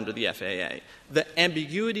invalid under the FAA. The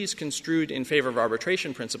ambiguities construed in favor of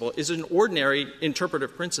arbitration principle is an ordinary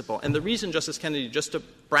interpretive principle. And the reason, Justice Kennedy, just to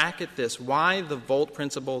bracket this, why the Volt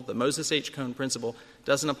principle, the Moses H. Cone principle,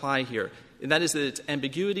 doesn't apply here, and that is that it's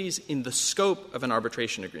ambiguities in the scope of an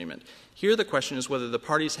arbitration agreement. Here the question is whether the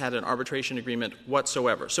parties had an arbitration agreement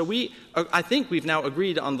whatsoever. So I think we've now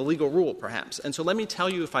agreed on the legal rule, perhaps. And so let me tell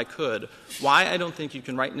you, if I could, why I don't think you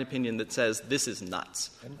can write an opinion that says this is nuts.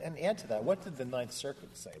 And add to that, what did the Ninth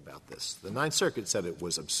Circuit say about this? The Ninth Circuit said it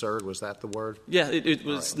was absurd. Was that the word? Yeah, it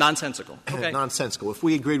was nonsensical. Okay. Nonsensical. If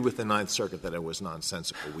we agreed with the Ninth Circuit that it was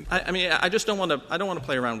nonsensical, we could. I just don't want to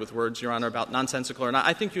play around with words, Your Honor, about nonsensical or not.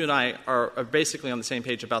 I think you and I are basically on the same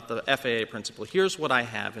page about the FAA principle. Here's what I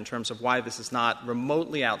have in terms of why this is not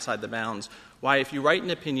remotely outside the bounds, why if you write an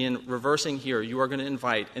opinion reversing here, you are going to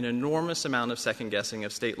invite an enormous amount of second-guessing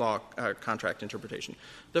of state law contract interpretation.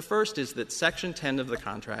 The first is that Section 10 of the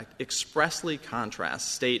contract expressly contrasts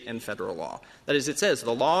state and federal law. That is, it says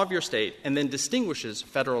the law of your state and then distinguishes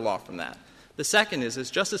federal law from that. The second is,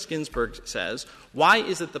 as Justice Ginsburg says, why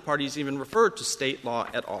is it the parties even referred to state law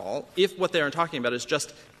at all if what they are talking about is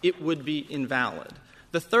just it would be invalid?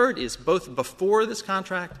 The third is, both before this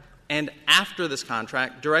contract and after this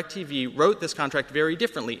contract, Directv wrote this contract very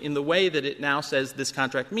differently in the way that it now says this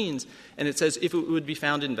contract means, and it says if it would be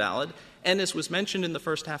found invalid. And as was mentioned in the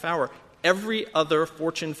first half hour, every other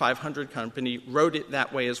Fortune 500 company wrote it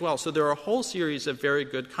that way as well. So there are a whole series of very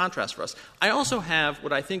good contrasts for us. I also have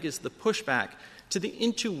what I think is the pushback to the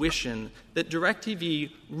intuition that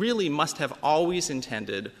Directv really must have always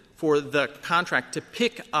intended for the contract to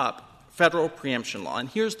pick up federal preemption law. And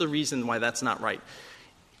here's the reason why that's not right.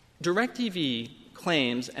 Directv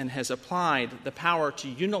claims and has applied the power to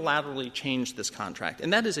unilaterally change this contract.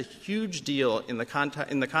 And that is a huge deal in the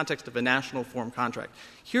context of a national form contract.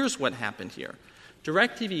 Here's what happened here.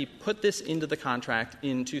 Directv put this into the contract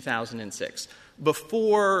in 2006,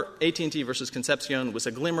 before AT&T versus Concepcion was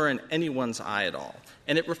a glimmer in anyone's eye at all.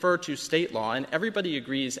 And it referred to state law, and everybody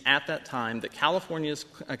agrees at that time that California's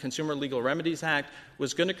Consumer Legal Remedies Act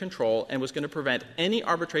was going to control and was going to prevent any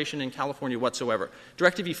arbitration in California whatsoever.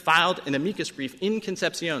 Directv filed an amicus brief in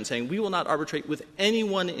Concepcion saying we will not arbitrate with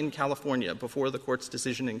anyone in California before the court's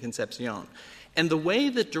decision in Concepcion. And the way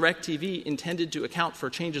that Directv intended to account for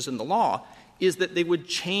changes in the law is that they would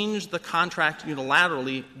change the contract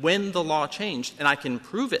unilaterally when the law changed, and I can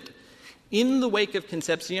prove it. In the wake of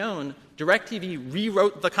Concepcion, Directv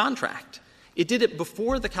rewrote the contract. It did it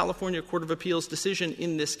before the California Court of Appeals decision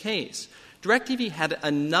in this case. Directv had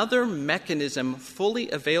another mechanism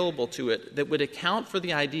fully available to it that would account for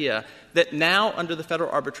the idea that now, under the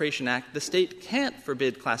Federal Arbitration Act, the state can't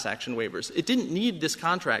forbid class action waivers. It didn't need this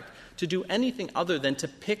contract to do anything other than to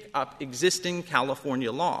pick up existing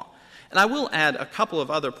California law. And I will add a couple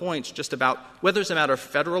of other points just about whether it's a matter of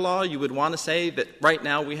federal law, you would want to say that right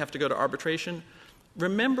now we have to go to arbitration.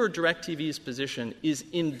 Remember, Directv's position is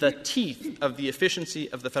in the teeth of the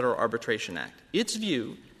efficiency of the Federal Arbitration Act. Its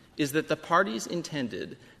view is that the parties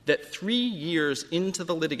intended that 3 years into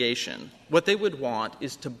the litigation, what they would want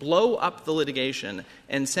is to blow up the litigation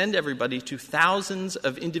and send everybody to thousands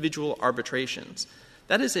of individual arbitrations.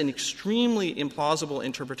 That is an extremely implausible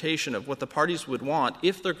interpretation of what the parties would want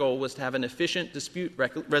if their goal was to have an efficient dispute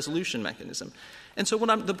resolution mechanism. And so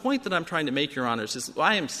the point that I'm trying to make, Your Honors, is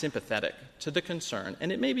I am sympathetic to the concern,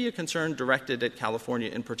 and it may be a concern directed at California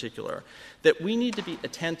in particular, that we need to be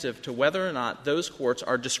attentive to whether or not those courts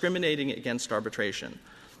are discriminating against arbitration.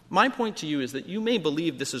 My point to you is that you may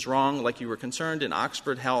believe this is wrong, like you were concerned in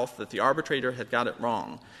Oxford Health that the arbitrator had got it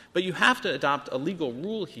wrong. But you have to adopt a legal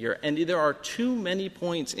rule here, and there are too many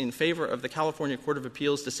points in favor of the California Court of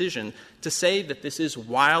Appeals decision to say that this is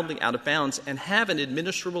wildly out of bounds and have an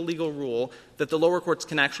administrable legal rule that the lower courts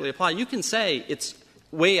can actually apply. You can say it's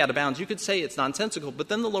way out of bounds. You could say it's nonsensical, but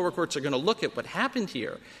then the lower courts are going to look at what happened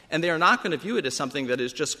here, and they are not going to view it as something that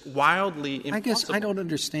is just wildly impossible. I guess I don't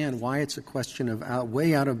understand why it's a question of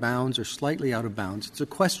way out of bounds or slightly out of bounds. It's a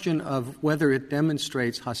question of whether it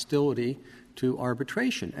demonstrates hostility to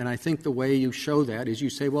arbitration. And I think the way you show that is you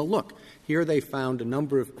say, well, look, here they found a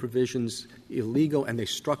number of provisions illegal and they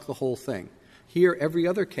struck the whole thing. Here, every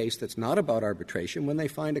other case that's not about arbitration, when they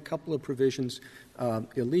find a couple of provisions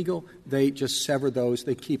illegal, they just sever those.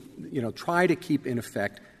 They keep, try to keep in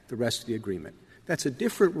effect the rest of the agreement. That's a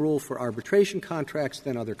different rule for arbitration contracts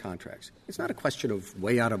than other contracts. It's not a question of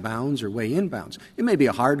way out of bounds or way in bounds. It may be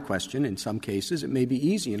a hard question in some cases. It may be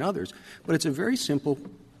easy in others. But it's a very simple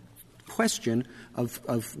question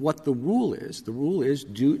of what the rule is. The rule is,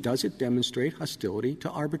 does it demonstrate hostility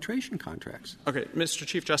to arbitration contracts? Okay, Mr.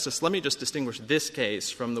 Chief Justice, let me just distinguish this case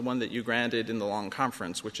from the one that you granted in the long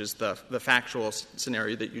conference, which is the factual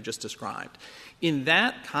scenario that you just described. In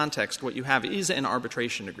that context, what you have is an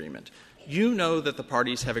arbitration agreement. You know that the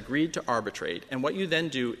parties have agreed to arbitrate, and what you then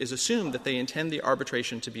do is assume that they intend the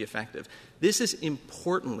arbitration to be effective. This is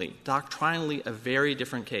importantly, doctrinally, a very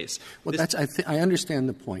different case. Well, I understand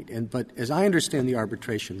the point, but as I understand the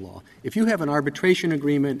arbitration law, if you have an arbitration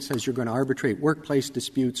agreement that says you're going to arbitrate workplace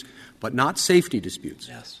disputes but not safety disputes,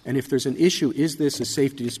 yes. And if there's an issue, is this a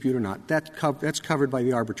safety dispute or not, that's covered by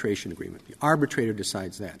the arbitration agreement. The arbitrator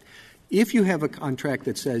decides that. If you have a contract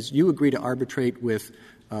that says you agree to arbitrate with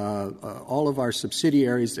all of our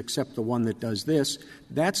subsidiaries except the one that does this,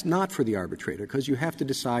 that's not for the arbitrator because you have to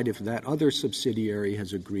decide if that other subsidiary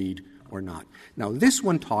has agreed or not. Now, this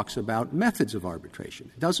one talks about methods of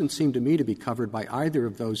arbitration. It doesn't seem to me to be covered by either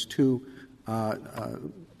of those two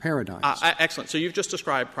paradigms. Excellent. So you've just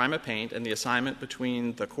described prima paint and the assignment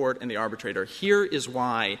between the court and the arbitrator. Here is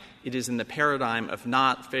why it is in the paradigm of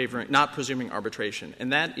not presuming arbitration,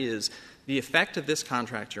 and that is the effect of this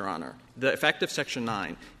contract, Your Honor, the effect of Section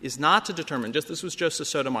 9, is not to determine — this was Justice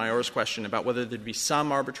Sotomayor's question about whether there'd be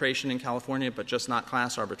some arbitration in California but just not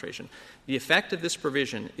class arbitration. The effect of this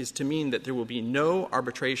provision is to mean that there will be no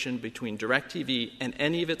arbitration between Directv and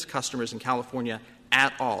any of its customers in California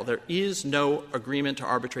at all. There is no agreement to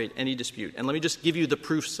arbitrate any dispute. And let me just give you the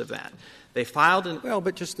proofs of that. They filed an — Well,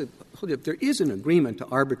 but just there is an agreement to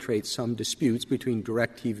arbitrate some disputes between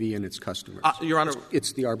Directv and its customers. Your Honor,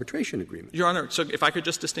 it's the arbitration agreement. Your Honor, so if I could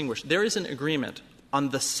just distinguish, there is an agreement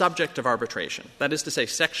on the subject of arbitration. That is to say,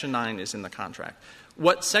 Section 9 is in the contract.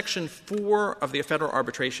 What Section 4 of the Federal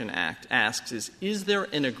Arbitration Act asks is there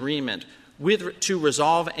an agreement to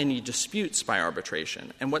resolve any disputes by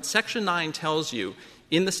arbitration? And what Section 9 tells you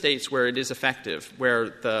in the states where it is effective, where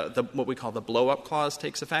the what we call the blow-up clause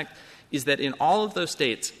takes effect, is that in all of those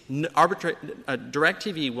states,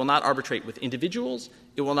 Directv will not arbitrate with individuals.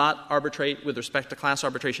 It will not arbitrate with respect to class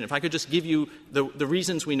arbitration. If I could just give you the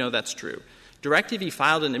reasons we know that's true. Directv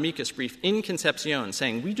filed an amicus brief in Concepcion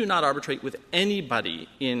saying we do not arbitrate with anybody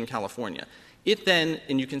in California. It then,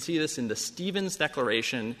 and you can see this in the Stevens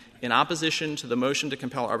Declaration, in opposition to the motion to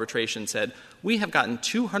compel arbitration, said, we have gotten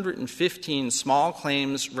 215 small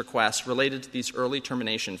claims requests related to these early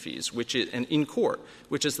termination fees, and in court,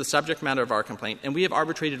 which is the subject matter of our complaint, and we have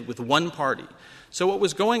arbitrated with one party. So what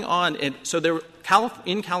was going on, in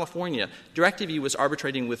California, Directv was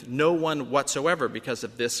arbitrating with no one whatsoever because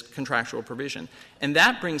of this contractual provision. And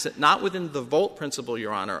that brings it not within the Volt principle,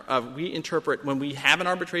 Your Honor, of we interpret when we have an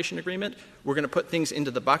arbitration agreement, we're going to put things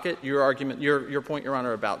into the bucket, your argument, your point, Your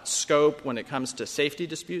Honor, about scope when it comes to safety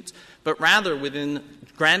disputes, but rather within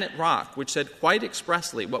Granite Rock, which said quite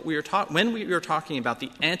expressly when we were talking about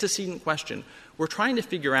the antecedent question, we're trying to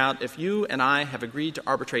figure out if you and I have agreed to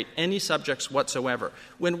arbitrate any subjects whatsoever.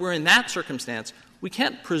 When we're in that circumstance, we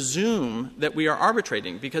can't presume that we are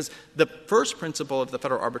arbitrating because the first principle of the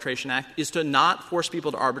Federal Arbitration Act is to not force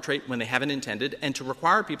people to arbitrate when they haven't intended and to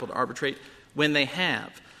require people to arbitrate when they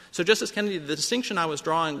have. So, Justice Kennedy, the distinction I was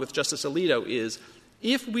drawing with Justice Alito is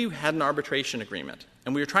if we had an arbitration agreement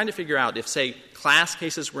and we were trying to figure out if, say, class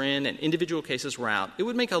cases were in and individual cases were out, it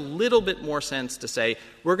would make a little bit more sense to say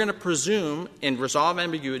we're going to presume and resolve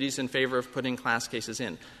ambiguities in favor of putting class cases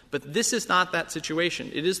in. But this is not that situation.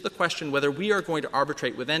 It is the question whether we are going to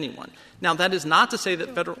arbitrate with anyone. Now, that is not to say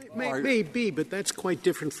that Federal — May be, but that's quite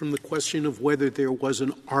different from the question of whether there was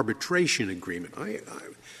an arbitration agreement.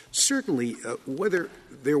 Certainly, whether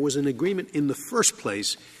there was an agreement in the first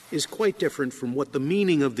place is quite different from what the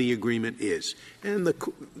meaning of the agreement is. And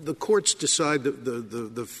the courts decide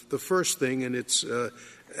the first thing, and it's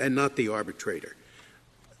and not the arbitrator.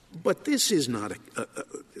 But this is not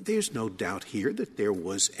there's no doubt here that there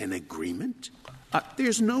was an agreement.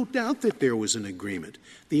 There's no doubt that there was an agreement.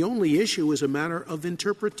 The only issue is a matter of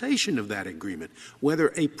interpretation of that agreement,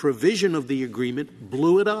 whether a provision of the agreement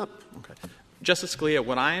blew it up. Okay. Justice Scalia,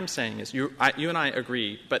 what I am saying is you and I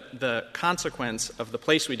agree, but the consequence of the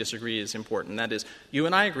place we disagree is important. That is, you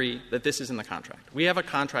and I agree that this is in the contract. We have a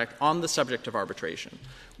contract on the subject of arbitration.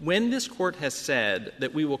 When this Court has said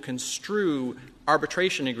that we will construe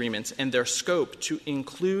arbitration agreements and their scope to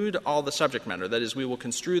include all the subject matter, that is, we will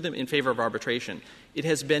construe them in favor of arbitration, it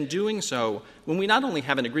has been doing so when we not only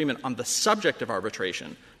have an agreement on the subject of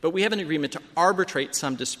arbitration, but we have an agreement to arbitrate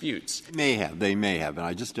some disputes. They may have, and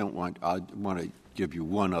I just don't want – I want to give you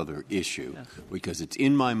one other issue because it's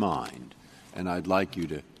in my mind, and I'd like you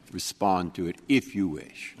to respond to it if you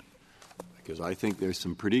wish, because I think there's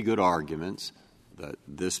some pretty good arguments that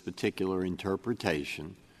this particular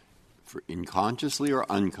interpretation, unconsciously or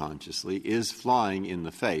unconsciously, is flying in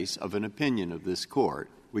the face of an opinion of this Court,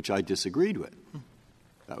 which I disagreed with.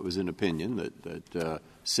 That was an opinion that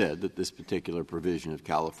said that this particular provision of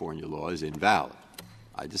California law is invalid.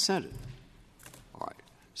 I dissented. All right.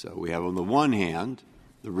 So we have on the one hand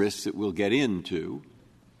the risks that we'll get into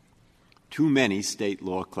too many state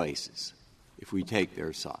law cases if we take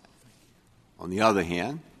their side. On the other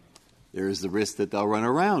hand, there is the risk that they'll run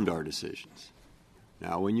around our decisions.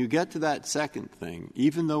 Now, when you get to that second thing,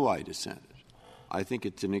 even though I dissented, I think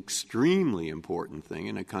it's an extremely important thing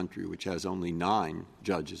in a country which has only 9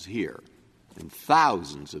 judges here and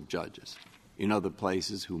thousands of judges in other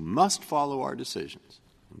places who must follow our decisions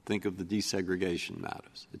and think of the desegregation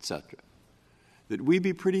matters, etc., that we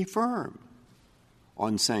be pretty firm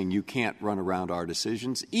on saying you can't run around our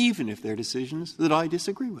decisions, even if they're decisions that I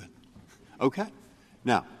disagree with. Okay?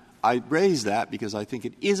 Now, I raise that because I think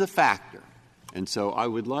it is a factor. And so I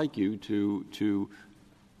would like you to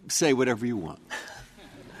say whatever you want.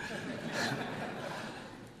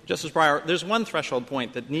 Justice Breyer, there's one threshold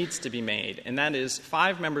point that needs to be made, and that is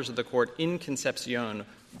 5 members of the Court in Concepcion,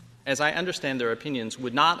 as I understand their opinions,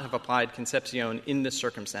 would not have applied Concepcion in this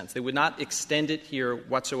circumstance. They would not extend it here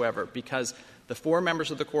whatsoever because the 4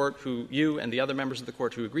 members of the Court you and the other members of the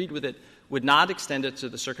Court who agreed with it would not extend it to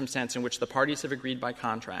the circumstance in which the parties have agreed by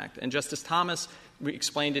contract. And Justice Thomas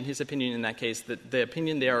explained in his opinion in that case that the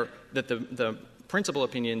opinion there, that the principal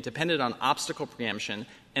opinion depended on obstacle preemption,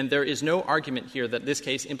 and there is no argument here that this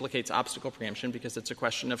case implicates obstacle preemption because it's a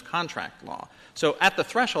question of contract law. So at the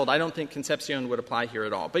threshold, I don't think Concepcion would apply here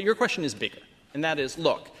at all. But your question is bigger, and that is,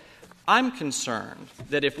 look, I'm concerned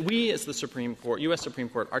that if we as the Supreme Court, U.S. Supreme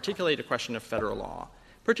Court, articulate a question of federal law,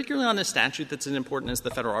 particularly on a statute that's as important as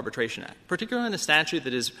the Federal Arbitration Act, particularly on a statute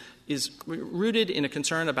that is rooted in a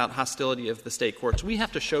concern about hostility of the state courts, we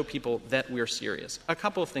have to show people that we're serious. A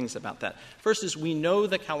couple of things about that. First is we know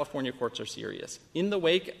that California courts are serious. In the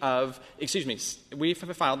wake of we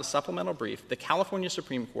have filed a supplemental brief. The California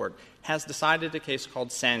Supreme Court has decided a case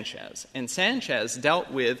called Sanchez. And Sanchez dealt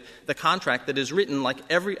with the contract that is written like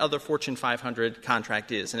every other Fortune 500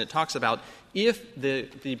 contract is. And it talks about if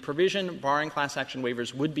the provision barring class action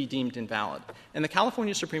waivers would be deemed invalid. And the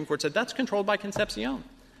California Supreme Court said that's controlled by Concepcion.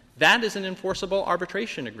 That is an enforceable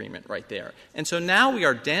arbitration agreement right there. And so now we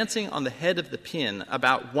are dancing on the head of the pin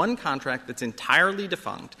about one contract that's entirely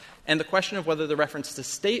defunct and the question of whether the reference to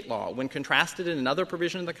state law, when contrasted in another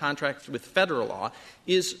provision of the contract with federal law,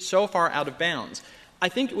 is so far out of bounds. I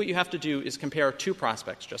think what you have to do is compare 2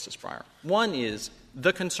 prospects, Justice Breyer. One is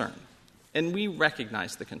the concern, and we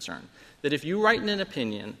recognize the concern, that if you write in an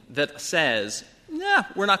opinion that says,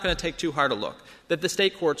 we're not going to take too hard a look, that the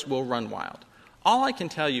state courts will run wild. All I can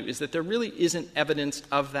tell you is that there really isn't evidence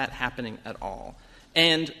of that happening at all.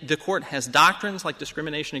 And the Court has doctrines like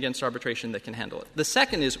discrimination against arbitration that can handle it. The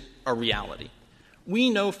second is a reality. We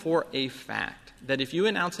know for a fact that if you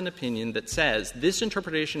announce an opinion that says this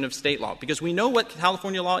interpretation of state law, because we know what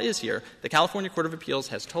California law is here, the California Court of Appeals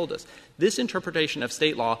has told us, this interpretation of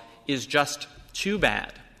state law is just too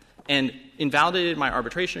bad and invalidated my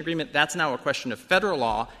arbitration agreement, that's now a question of federal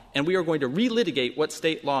law, and we are going to relitigate what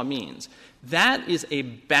state law means. That is a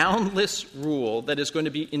boundless rule that is going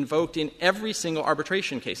to be invoked in every single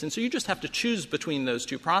arbitration case. And so you just have to choose between those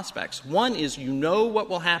 2 prospects. One is you know what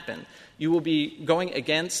will happen. You will be going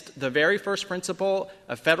against the very first principle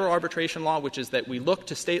of federal arbitration law, which is that we look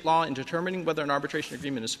to state law in determining whether an arbitration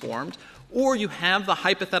agreement is formed, or you have the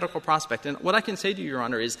hypothetical prospect. And what I can say to you, Your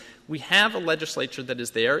Honor, is we have a legislature that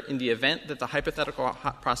is there in the event that the hypothetical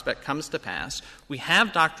prospect comes to pass. We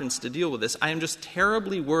have doctrines to deal with this. I am just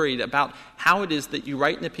terribly worried about how it is that you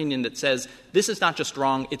write an opinion that says this is not just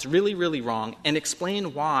wrong, it's really, really wrong, and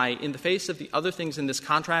explain why, in the face of the other things in this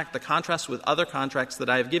contract, the contrast with other contracts that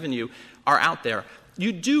I have given you, are out there.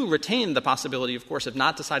 You do retain the possibility, of course, of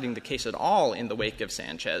not deciding the case at all in the wake of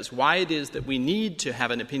Sanchez. Why it is that we need to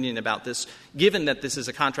have an opinion about this, given that this is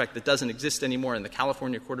a contract that doesn't exist anymore and the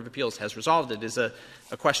California Court of Appeals has resolved it, is a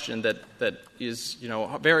question that is,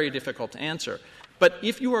 very difficult to answer. But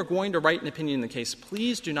if you are going to write an opinion in the case,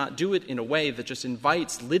 please do not do it in a way that just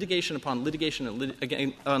invites litigation upon litigation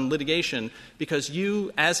on litigation because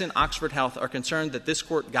you, as in Oxford Health, are concerned that this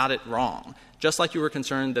Court got it wrong. just like you were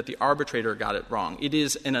concerned that the arbitrator got it wrong. It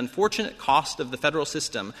is an unfortunate cost of the federal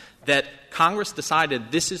system that Congress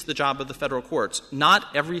decided this is the job of the federal courts. Not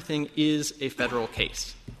everything is a federal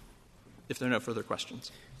case. If there are no further questions.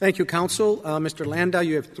 Thank you, counsel. Mr. Landau,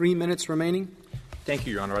 you have 3 minutes remaining. Thank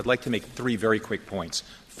you, Your Honor. I'd like to make 3 very quick points.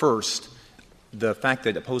 First, the fact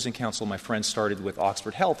that opposing counsel, my friend, started with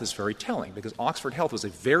Oxford Health is very telling, because Oxford Health was a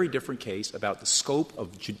very different case about the scope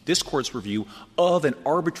of this Court's review of an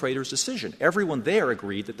arbitrator's decision. Everyone there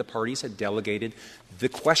agreed that the parties had delegated the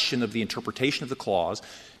question of the interpretation of the clause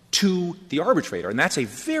to the arbitrator, and that's a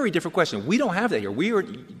very different question. We don't have that here. We are,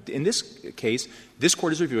 in this case, this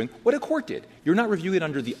Court is reviewing what a court did. You're not reviewing it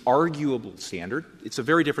under the arguable standard. It's a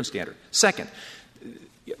very different standard. Second,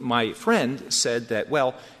 my friend said that,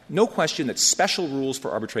 well, no question that special rules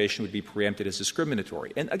for arbitration would be preempted as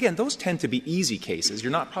discriminatory. And again, those tend to be easy cases.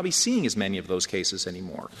 You're not probably seeing as many of those cases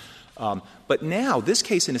anymore. But now this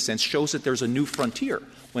case, in a sense, shows that there's a new frontier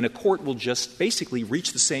when a court will just basically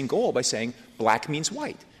reach the same goal by saying black means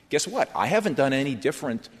white. Guess what? I haven't done any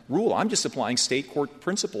different rule. I'm just applying state court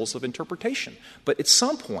principles of interpretation. But at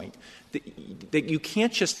some point, that you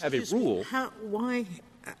can't just have a rule. Why?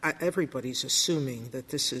 Everybody's assuming that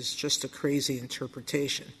this is just a crazy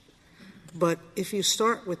interpretation. But if you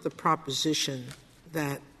start with the proposition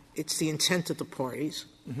that it's the intent of the parties,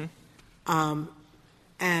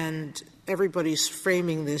 and everybody's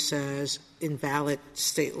framing this as invalid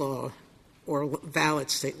state law or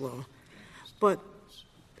valid state law, but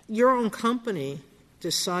your own company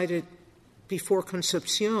decided before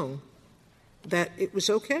Concepcion that it was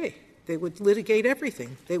okay. They would litigate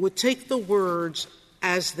everything. They would take the words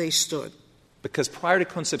as they stood. Because prior to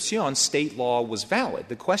Concepcion, state law was valid.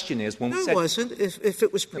 The question is, when we said — No, it wasn't. If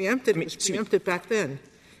it was preempted, it was preempted back then.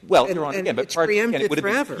 Well, Your Honor, again, but it's preempted it would have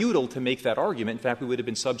forever. been futile to make that argument. In fact, we would have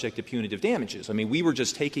been subject to punitive damages. I mean, we were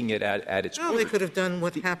just taking it at its No, they could have done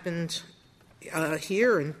what happened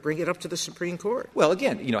here and bring it up to the Supreme Court. Well,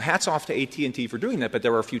 again, hats off to AT&T for doing that, but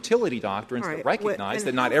there are futility doctrines that recognize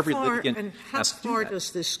that not every litigant has to do that. And how far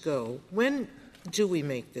does this go? When do we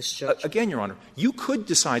make this judgment? Again, Your Honor, you could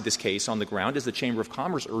decide this case on the ground, as the Chamber of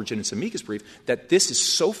Commerce urged in its amicus brief, that this is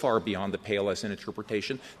so far beyond the pale as an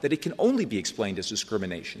interpretation that it can only be explained as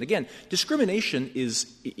discrimination. Again, discrimination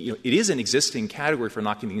is, it is an existing category for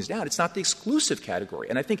knocking things down. It's not the exclusive category.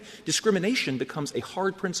 And I think discrimination becomes a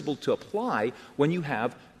hard principle to apply when you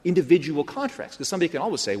have individual contracts. Because somebody can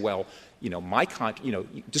always say, well,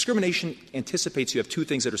 discrimination anticipates you have two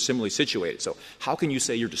things that are similarly situated. So how can you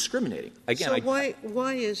say you're discriminating? Again, so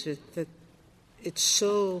why is it that it's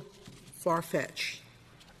so far-fetched?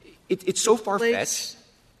 It's so far-fetched.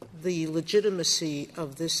 The legitimacy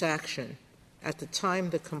of this action at the time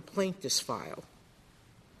the complaint is filed,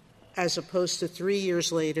 as opposed to 3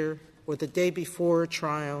 years later, or the day before a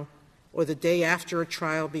trial, or the day after a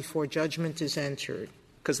trial before judgment is entered.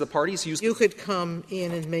 Because the parties use — You could come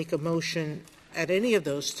in and make a motion at any of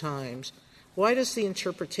those times. Why does the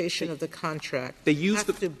interpretation of the contract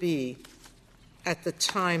have to be at the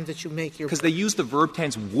time that you make your — Because they use the verb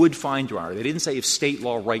tense would find, Your Honor. They didn't say if state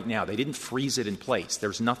law right now. They didn't freeze it in place.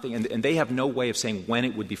 There's nothing — and they have no way of saying when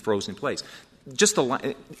it would be frozen in place. Just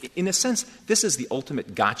in a sense, this is the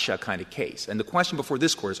ultimate gotcha kind of case. And the question before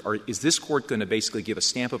this Court is this Court going to basically give a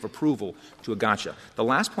stamp of approval to a gotcha? The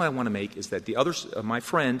last point I want to make is that my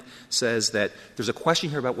friend says that there's a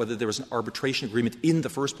question here about whether there was an arbitration agreement in the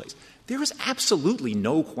first place. There is absolutely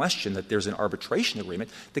no question that there's an arbitration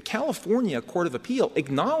agreement. The California Court of Appeal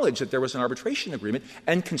acknowledged that there was an arbitration agreement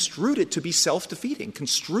and construed it to be self-defeating,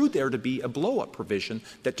 construed there to be a blow-up provision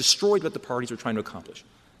that destroyed what the parties were trying to accomplish.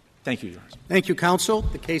 Thank you, Your Honor. Thank you, counsel.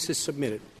 The case is submitted.